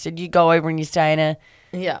been arrested. You go over and you stay in a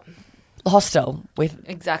yeah, hostel with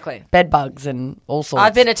exactly. bed bugs and all sorts.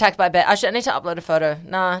 I've been attacked by bed. I need to upload a photo.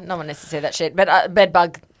 Nah, no one needs to see that shit. But bed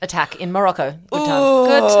bug attack in Morocco. Good times.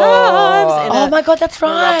 Good times. In Oh a my God, that's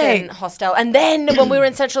Moroccan right. hostel. And then when we were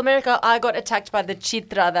in Central America, I got attacked by the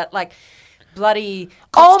chitra, that like bloody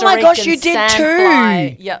Oh Costa my gosh, Rican you did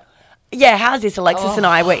sandfly. too. Yeah. Yeah, how's this? Alexis and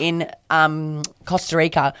I were in Costa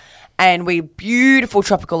Rica and we beautiful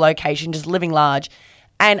tropical location, just living large.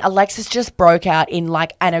 And Alexis just broke out in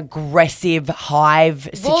like an aggressive hive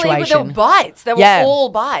Well, they situation. were bites. They were Yeah. all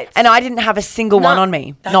bites. And I didn't have a single one on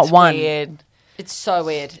me. That's Not one. weird. It's so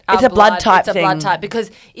weird. It's a blood type It's a blood thing. type because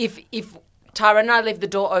if Tyra and I leave the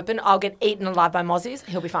door open, I'll get eaten alive by mozzies.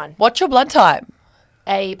 He'll be fine. What's your blood type?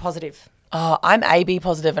 A positive. Oh, I'm AB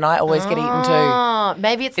positive and I always get eaten too. Oh,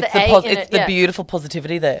 maybe it's, It's the the, A in it's it. the Yeah. beautiful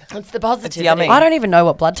positivity there. It's the positivity. yummy. I don't even know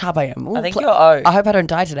what blood type I am. Ooh, I think you're O. I hope I don't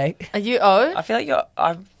die today. Are you O? I feel like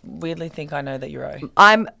I weirdly think I know that you're O.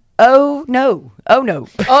 I'm oh no. Oh no.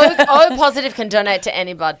 O positive can donate to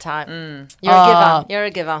any blood type. You're a giver. You're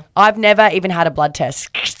a giver. I've never even had a blood test.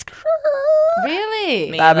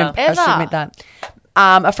 Really? Me I'm either. impressed to Ever? admit that.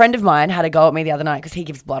 A friend of mine had a go at me the other night because he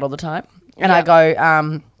gives blood all the time. And I Yeah.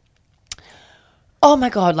 go, oh my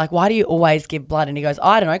God, like, why do you always give blood? And he goes,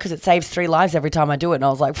 I don't know, because it saves 3 lives every time I do it. And I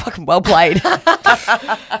was like, fucking well played. Way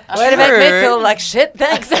to make me feel like shit.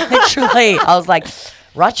 Thanks. Literally. I was like,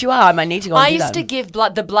 right you are. I might need to go and I do used that. to give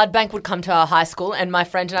blood. The blood bank would come to our high school, and my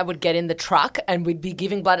friend and I would get in the truck, and we'd be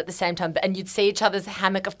giving blood at the same time. And you'd see each other's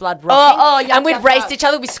hammock of blood rocking, yuck, and we'd yuck, race yuck. each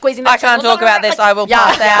other. We'd be squeezing. That I can't truck. talk about this. I will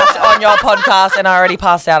pass out on your podcast, and I already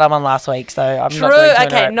passed out. I'm on last week, so I'm True. not doing two in a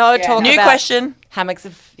Okay. row. No talk. New about question. hammocks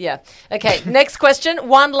of Okay. Next question.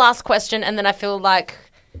 One last question, and then I feel like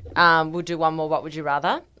we'll do one more. What would you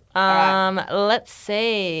rather? Let's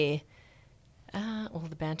see. All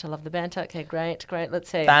the banter. Love the banter. Okay. Great. Let's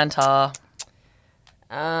see. Banter.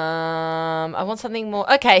 I want something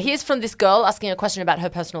more. Okay, here's from this girl asking a question about her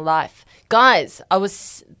personal life. Guys,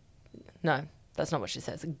 no, that's not what she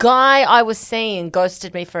says. Guy I was seeing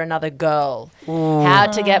ghosted me for another girl. How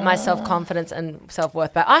to get my self-confidence and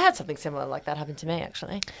self-worth back. I had something similar like that happen to me,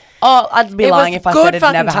 actually. Oh, I'd be It lying was if I good said it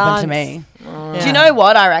fucking never happened to times. me. Do you know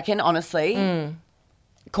what I reckon, honestly?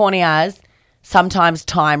 Corny as, sometimes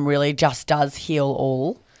time really just does heal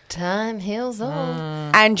all. Time heals all.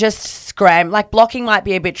 And just scram. Like, blocking might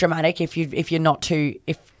be a bit dramatic if you're not too,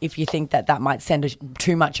 if you think that might send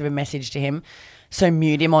too much of a message to him. So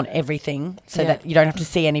mute him on everything so Yeah. that you don't have to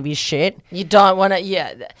see any of his shit. You don't want to,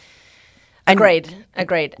 yeah. And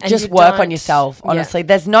Agreed. And just you work on don't- yourself. Yeah. Honestly,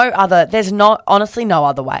 there's honestly no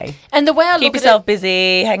other way. And the way I Keep look yourself at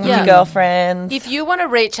busy, hang with Yeah. your girlfriends. if you want to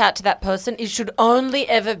reach out to that person, it should only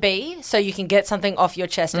ever be so you can get something off your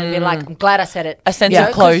chest and be like, I'm glad I said it. A sense Yeah.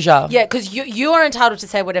 of closure. Yeah, because you are entitled to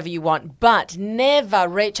say whatever you want, but never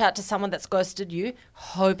reach out to someone that's ghosted you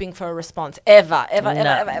hoping for a response. Ever.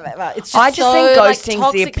 It's just I just so, think like, ghosting's the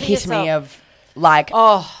toxic for epitome yourself. of like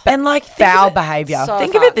And like foul behavior. So-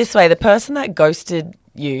 Think of it this way: the person that ghosted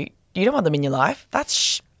you, you don't want them in your life.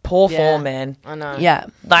 That's poor form, man. I know. Yeah.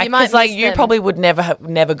 Like, You might because like miss you them. probably would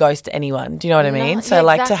never ghost anyone. Do you know what I mean? No, So yeah,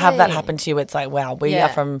 like to have that exactly. happen to you, it's like wow,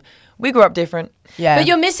 Yeah. we grew up different. Yeah. But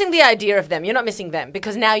you're missing the idea of them. You're not missing them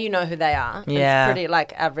because now you know who they are. Yeah. It's pretty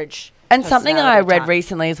like average. And something I personality read type.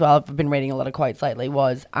 recently as well, I've been reading a lot of quotes lately,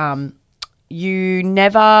 was you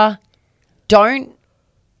never, don't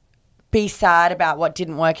be sad about what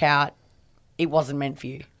didn't work out. It wasn't meant for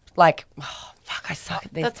you. Like, oh, fuck, I suck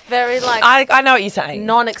at this. That's very like I know what you're saying.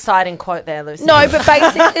 non-exciting quote there, Lucy. No, but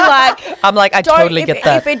basically, like, I'm like I totally if, get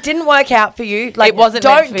that. If it didn't work out for you, like, It wasn't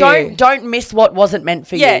don't, meant for don't, you. Don't miss what wasn't meant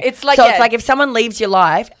for Yeah, you. it's like- so. yeah. It's like if someone leaves your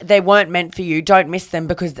life, they weren't meant for you. Don't miss them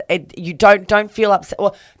because you don't feel upset.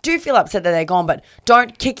 Well, do feel upset that they're gone, but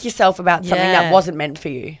don't kick yourself about something Yeah. that wasn't meant for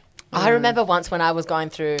you. I remember once when I was going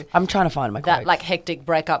through I'm trying to find my that quote. like hectic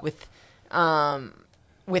breakup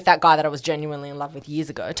with that guy that I was genuinely in love with years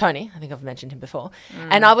ago, Tony. I think I've mentioned him before.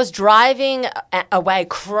 And I was driving away,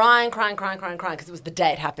 crying because it was the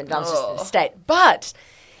day it happened. I was just in a state. But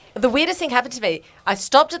the weirdest thing happened to me. I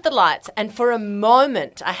stopped at the lights, and for a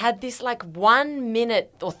moment, I had this like 1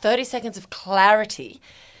 minute or 30 seconds of clarity.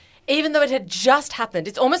 Even though it had just happened,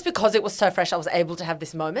 it's almost because it was so fresh, I was able to have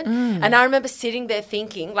this moment. And I remember sitting there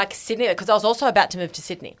thinking, because I was also about to move to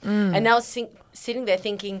Sydney. And I was sitting there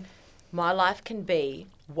thinking, my life can be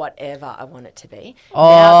whatever I want it to be.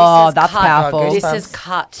 Oh, that's powerful. This Goosebumps. has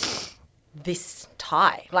cut this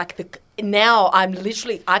tie. Now I'm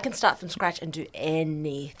literally, I can start from scratch and do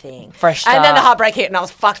anything. Fresh And then start. the heartbreak hit and I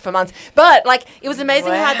was fucked for months. But like, it was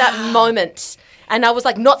amazing how I had that moment. And I was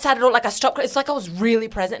like, not sad at all. Like I stopped. It's like I was really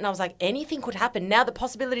present and I was like, anything could happen. Now the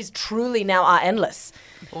possibilities truly now are endless.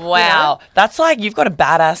 Wow, that's like you've got a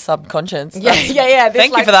badass subconscious. Yeah. This, Thank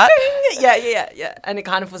you like, for that. Yeah. And it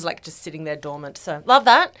kind of was like just sitting there dormant. So love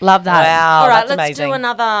that. Love that. Wow, All right, that's let's amazing. do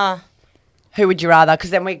another. Who would you rather? Because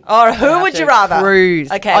then we. Or who have would to you rather?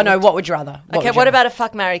 Cruise. Okay. Oh no, what would you rather? What about a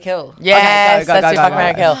fuck, marry, kill? Yes, go, let's do go, fuck, go,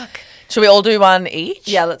 marry, go. kill. Should we all do one each?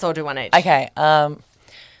 Yeah, let's all do one each. Okay.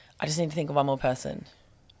 I just need to think of one more person.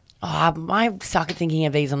 Oh, I suck at thinking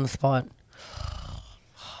of these on the spot.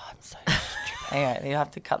 I'm so stupid. Hang on, you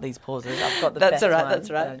have to cut these pauses. I've got the That's best all right, one, that's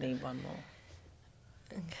all right. but I need one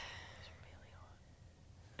more.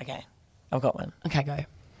 Okay, I've got one. Okay, go.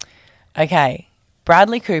 Okay,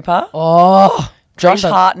 Bradley Cooper, Oh, Josh Dreamboat.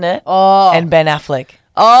 Hartnett, Oh. and Ben Affleck.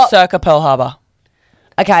 Oh. Circa Pearl Harbor.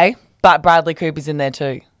 Okay, But Bradley Cooper's in there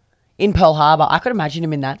too. in Pearl Harbor, I could imagine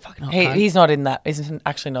him in that fucking hot. cunt. He's not in that. He's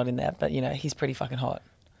actually not in there, but you know, he's pretty fucking hot.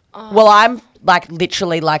 Well, I'm like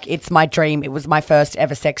literally like it's my dream. It was my first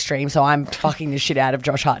ever sex dream, so I'm fucking the shit out of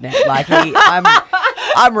Josh Hartnett. Like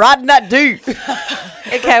I'm riding that dude.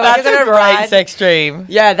 Okay, That's a great sex dream.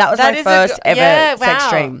 Yeah, that was That my is first ever sex wow.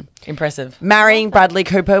 dream. Impressive. Marrying Bradley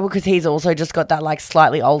Cooper because he's also just got that like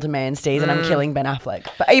slightly older man steez, and I'm killing Ben Affleck.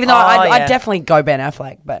 But even though I'd yeah. definitely go Ben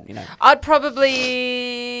Affleck, but you know, I'd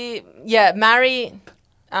probably marry.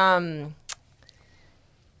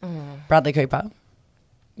 Bradley Cooper.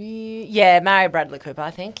 Marry Bradley Cooper.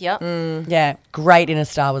 I think. Yep. Yeah, great in A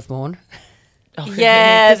Star Was Born. Oh,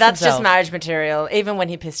 Yeah, he pissed that's just himself. marriage material. Even when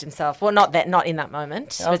he pissed himself. Well, not in that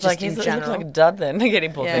moment. I was but like, just he in looks general. like a dud then.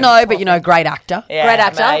 Getting poor Yeah. thing. No, but you know, great actor. Yeah, Great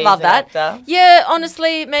actor, love amazing that. actor. Yeah,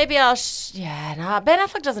 honestly, maybe I'll. Ben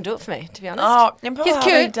Affleck doesn't do it for me, to be honest. Oh, in Pearl he's Harbor,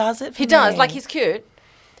 cute. he does it for He does. me. Like he's cute.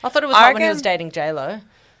 I thought it was I hot when he reckon- was dating J Lo.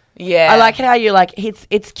 Yeah, I like how you like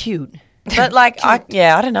it's cute. But like, I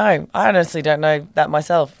don't know. I honestly don't know that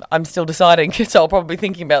myself. I'm still deciding, so I'll probably be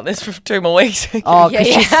thinking about this for 2 more weeks. Oh, because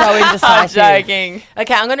Yeah. she's so I'm indecisive. joking.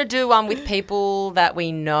 Okay, I'm gonna do one with people that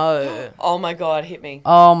we know. Oh my god, hit me.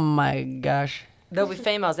 Oh my gosh. There'll be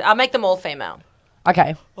females. I'll make them all female.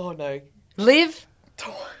 Okay. Oh no. Liv,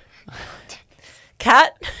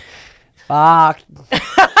 Kat, Fuck.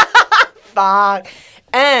 fuck,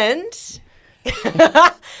 and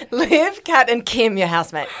Liv, Kat, and Kim, your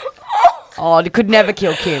housemate. Oh, you could never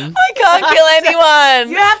kill Kim. I can't kill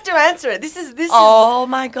anyone. You have to answer it. This is Oh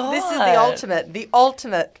my god. this is the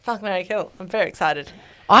ultimate fuck, marry, kill. I'm very excited.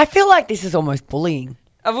 I feel like this is almost bullying.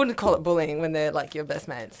 I wouldn't call it bullying when they're like your best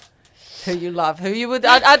mates, who you love, who you would.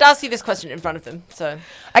 I'd ask you this question in front of them. So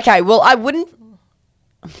Okay, well, I wouldn't.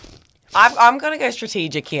 I'm going to go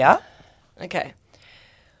strategic here Okay.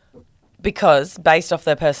 because based off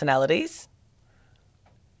their personalities,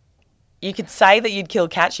 you could say that you'd kill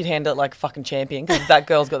Kat, she'd handle it like a fucking champion because that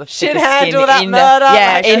girl's got the thickest handle skin that in murder.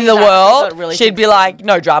 yeah, Like, in she's the actually world. got really She'd thick be skin. like,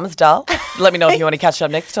 no dramas, doll. Let me know if you want to catch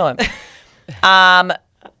up next time.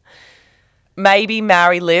 Maybe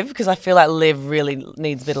marry Liv because I feel like Liv really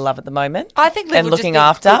needs a bit of love at the moment. I think Liv and would looking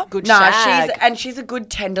just be after. good Nah, shag. she's a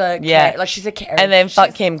good tender. Yeah. Like she's a carer. And then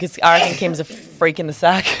fuck Kim because I reckon Kim's a freak in the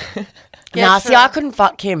sack. Yeah, nah, true. see, I couldn't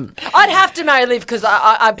fuck Kim. I'd have to marry Liv because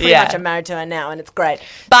I pretty Yeah. much am married to her now, and it's great.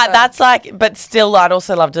 But that's like, but still, I'd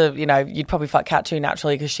also love to, you'd probably fuck Kat too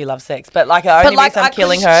naturally because she loves sex. But like, the only like, reason I'm I-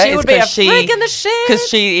 killing 'cause her she is would be a because freak in the shit.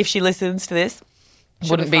 Because if she listens to this,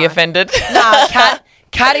 wouldn't be be fine. offended. Nah,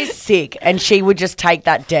 Kat is sick, and she would just take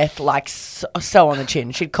that death like so on the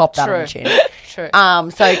chin. She'd cop that on the True. chin. True.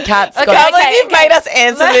 So Kat's Okay, got. okay. You've made us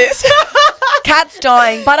answer this. Cat's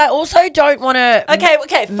dying, but I also don't want to Okay.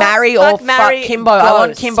 marry fuck, or marry, fuck Kimbo. I want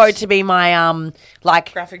ghost. Kimbo to be my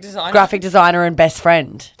Graphic designer. graphic designer and best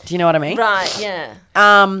friend. Do you know what I mean? Right,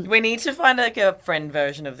 yeah. We need to find like a friend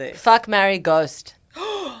version of this. Fuck, marry, ghost.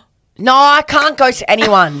 No, I can't ghost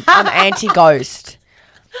anyone. I'm anti-ghost.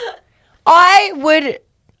 I would.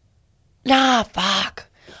 Nah, fuck.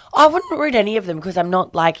 I wouldn't root any of them because I'm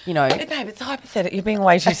not like. Babe, it's hypothetical. You're being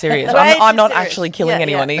way too serious. Way I'm too not serious. actually killing Yeah,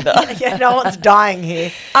 anyone yeah. either. Yeah, no one's dying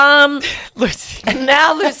here. Lucy.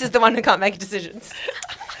 Now Luce is the one who can't make decisions.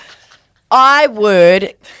 I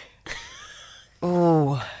would.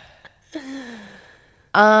 Ooh.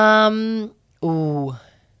 Ooh.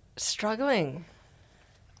 Struggling.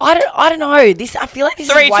 I don't know. I feel like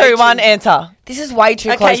this 3, is way 2, 1, too, answer. This is way too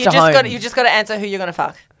Okay, close to home. you just got to answer who you're gonna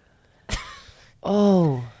fuck.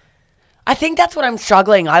 Oh. I think that's what I'm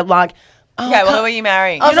struggling. I'm like. Oh, Okay, I well, can't- who are you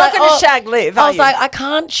marrying? I was You're not like, gonna oh, shag Liv, I are was you? like, I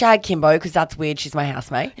can't shag Kimbo because that's weird. She's my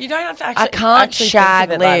housemate. You don't have to actually. I can't actually shag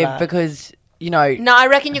think of it like Liv that. because No, I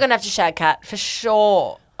reckon you're gonna have to shag Kat for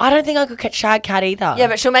sure. I don't think I could shag Cat either. Yeah,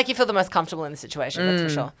 but she'll make you feel the most comfortable in the situation. That's for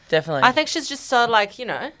sure. Definitely. I think she's just so like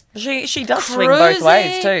she does swing both cruisy.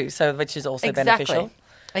 ways too, so which is also exactly, beneficial.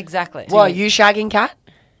 exactly. Well, you shagging Cat?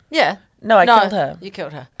 Yeah. No, I killed her. You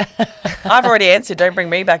killed her. I've already answered. Don't bring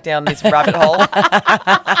me back down this rabbit hole.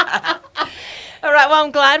 All right. Well,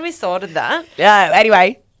 I'm glad we sorted that. Yeah.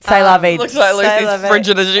 Anyway, say la vie. Looks like Say Lucy's la vie.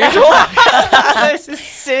 frigid as usual. Lucy's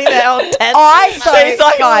sitting there all tense. She's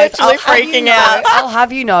like guys, literally I'll have you freaking know- out. I'll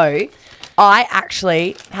have you know, I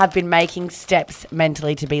actually have been making steps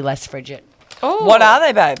mentally to be less frigid. Oh. What are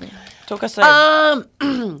they, babe? Talk us through.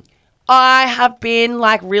 I have been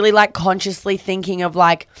like really like consciously thinking of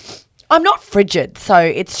like I'm not frigid, so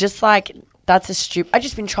it's just like that's a stupid. I've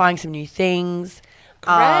just been trying some new things.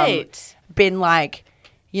 Great. Been like,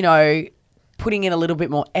 putting in a little bit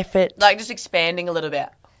more effort, Like just expanding a little bit.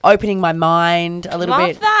 opening my mind a little Love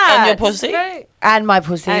bit, that. And your This is pussy? great. and my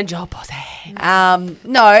pussy, And your pussy.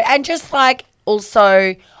 No, and just like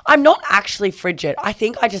also, I'm not actually frigid. I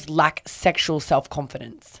think I just lack sexual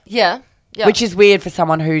self-confidence. Yeah. Yeah. Which is weird for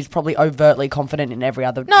someone who's probably overtly confident in every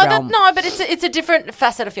other realm. but it's a different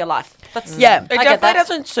facet of your life. That's Yeah. It I get definitely that.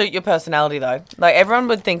 doesn't suit your personality though. Like everyone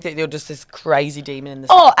would think that you're just this crazy demon in the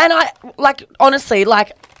Oh, and I like honestly,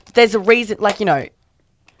 like there's a reason. Like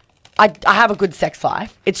I have a good sex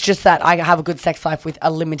life. It's just that I have a good sex life with a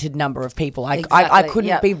limited number of people. I Exactly, couldn't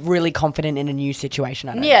yep. be really confident in a new situation.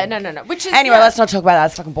 I don't Yeah, think. no. Which is Anyway, let's not talk about that.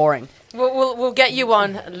 It's fucking boring. We'll get you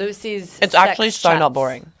on Lucy's. It's sex actually so not chats.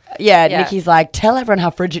 boring. Yeah, Yeah. Nikki's like, tell everyone how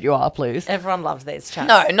frigid you are, please. Everyone loves these chats.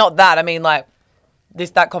 No, not that. I mean like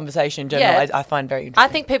that conversation in general Yeah. I find very interesting.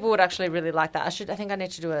 I think people would actually really like that. I think I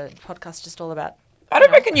need to do a podcast just all about. I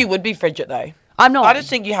don't reckon you would be frigid though. I'm not. I just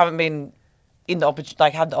think you haven't been in the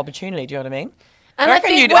had the opportunity. Do you know what I mean? And I I reckon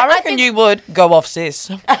think you'd. what- I I reckon think- you would go off sis.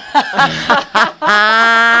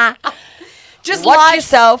 Just Watch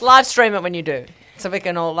yourself. Live stream it when you do, so we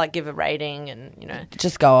can all like give a rating and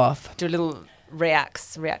just go off. do little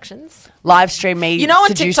reactions. Live stream me. You know on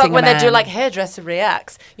seducing TikTok a when they do man. like hairdresser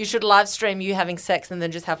reacts, you should live stream you having sex and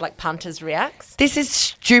then just have like punters reacts. This is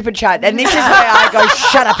stupid chat, and this is where I go,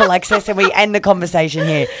 shut up, Alexis, and we end the conversation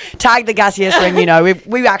here. Tag the gaseous ring,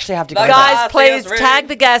 we actually have to go. No, Guys, Gaseous please ring. tag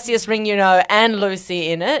the gaseous ring and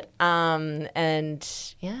Lucy in it. And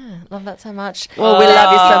yeah, love that so much. Well, we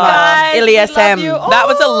love you so much. Guys, we Ilias love M. you. That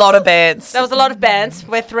was a lot of bands. That was a lot of bands.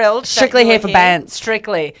 We're thrilled. that Strictly you here were for bands.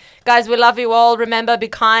 Strictly. Guys, we love you all. Remember, be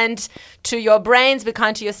kind to your brains, be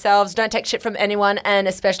kind to yourselves. Don't take shit from anyone, and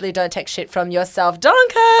especially don't take shit from yourself.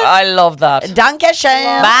 Danke! I love that.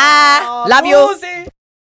 Dankeschön. Bye. Love you. Pussy.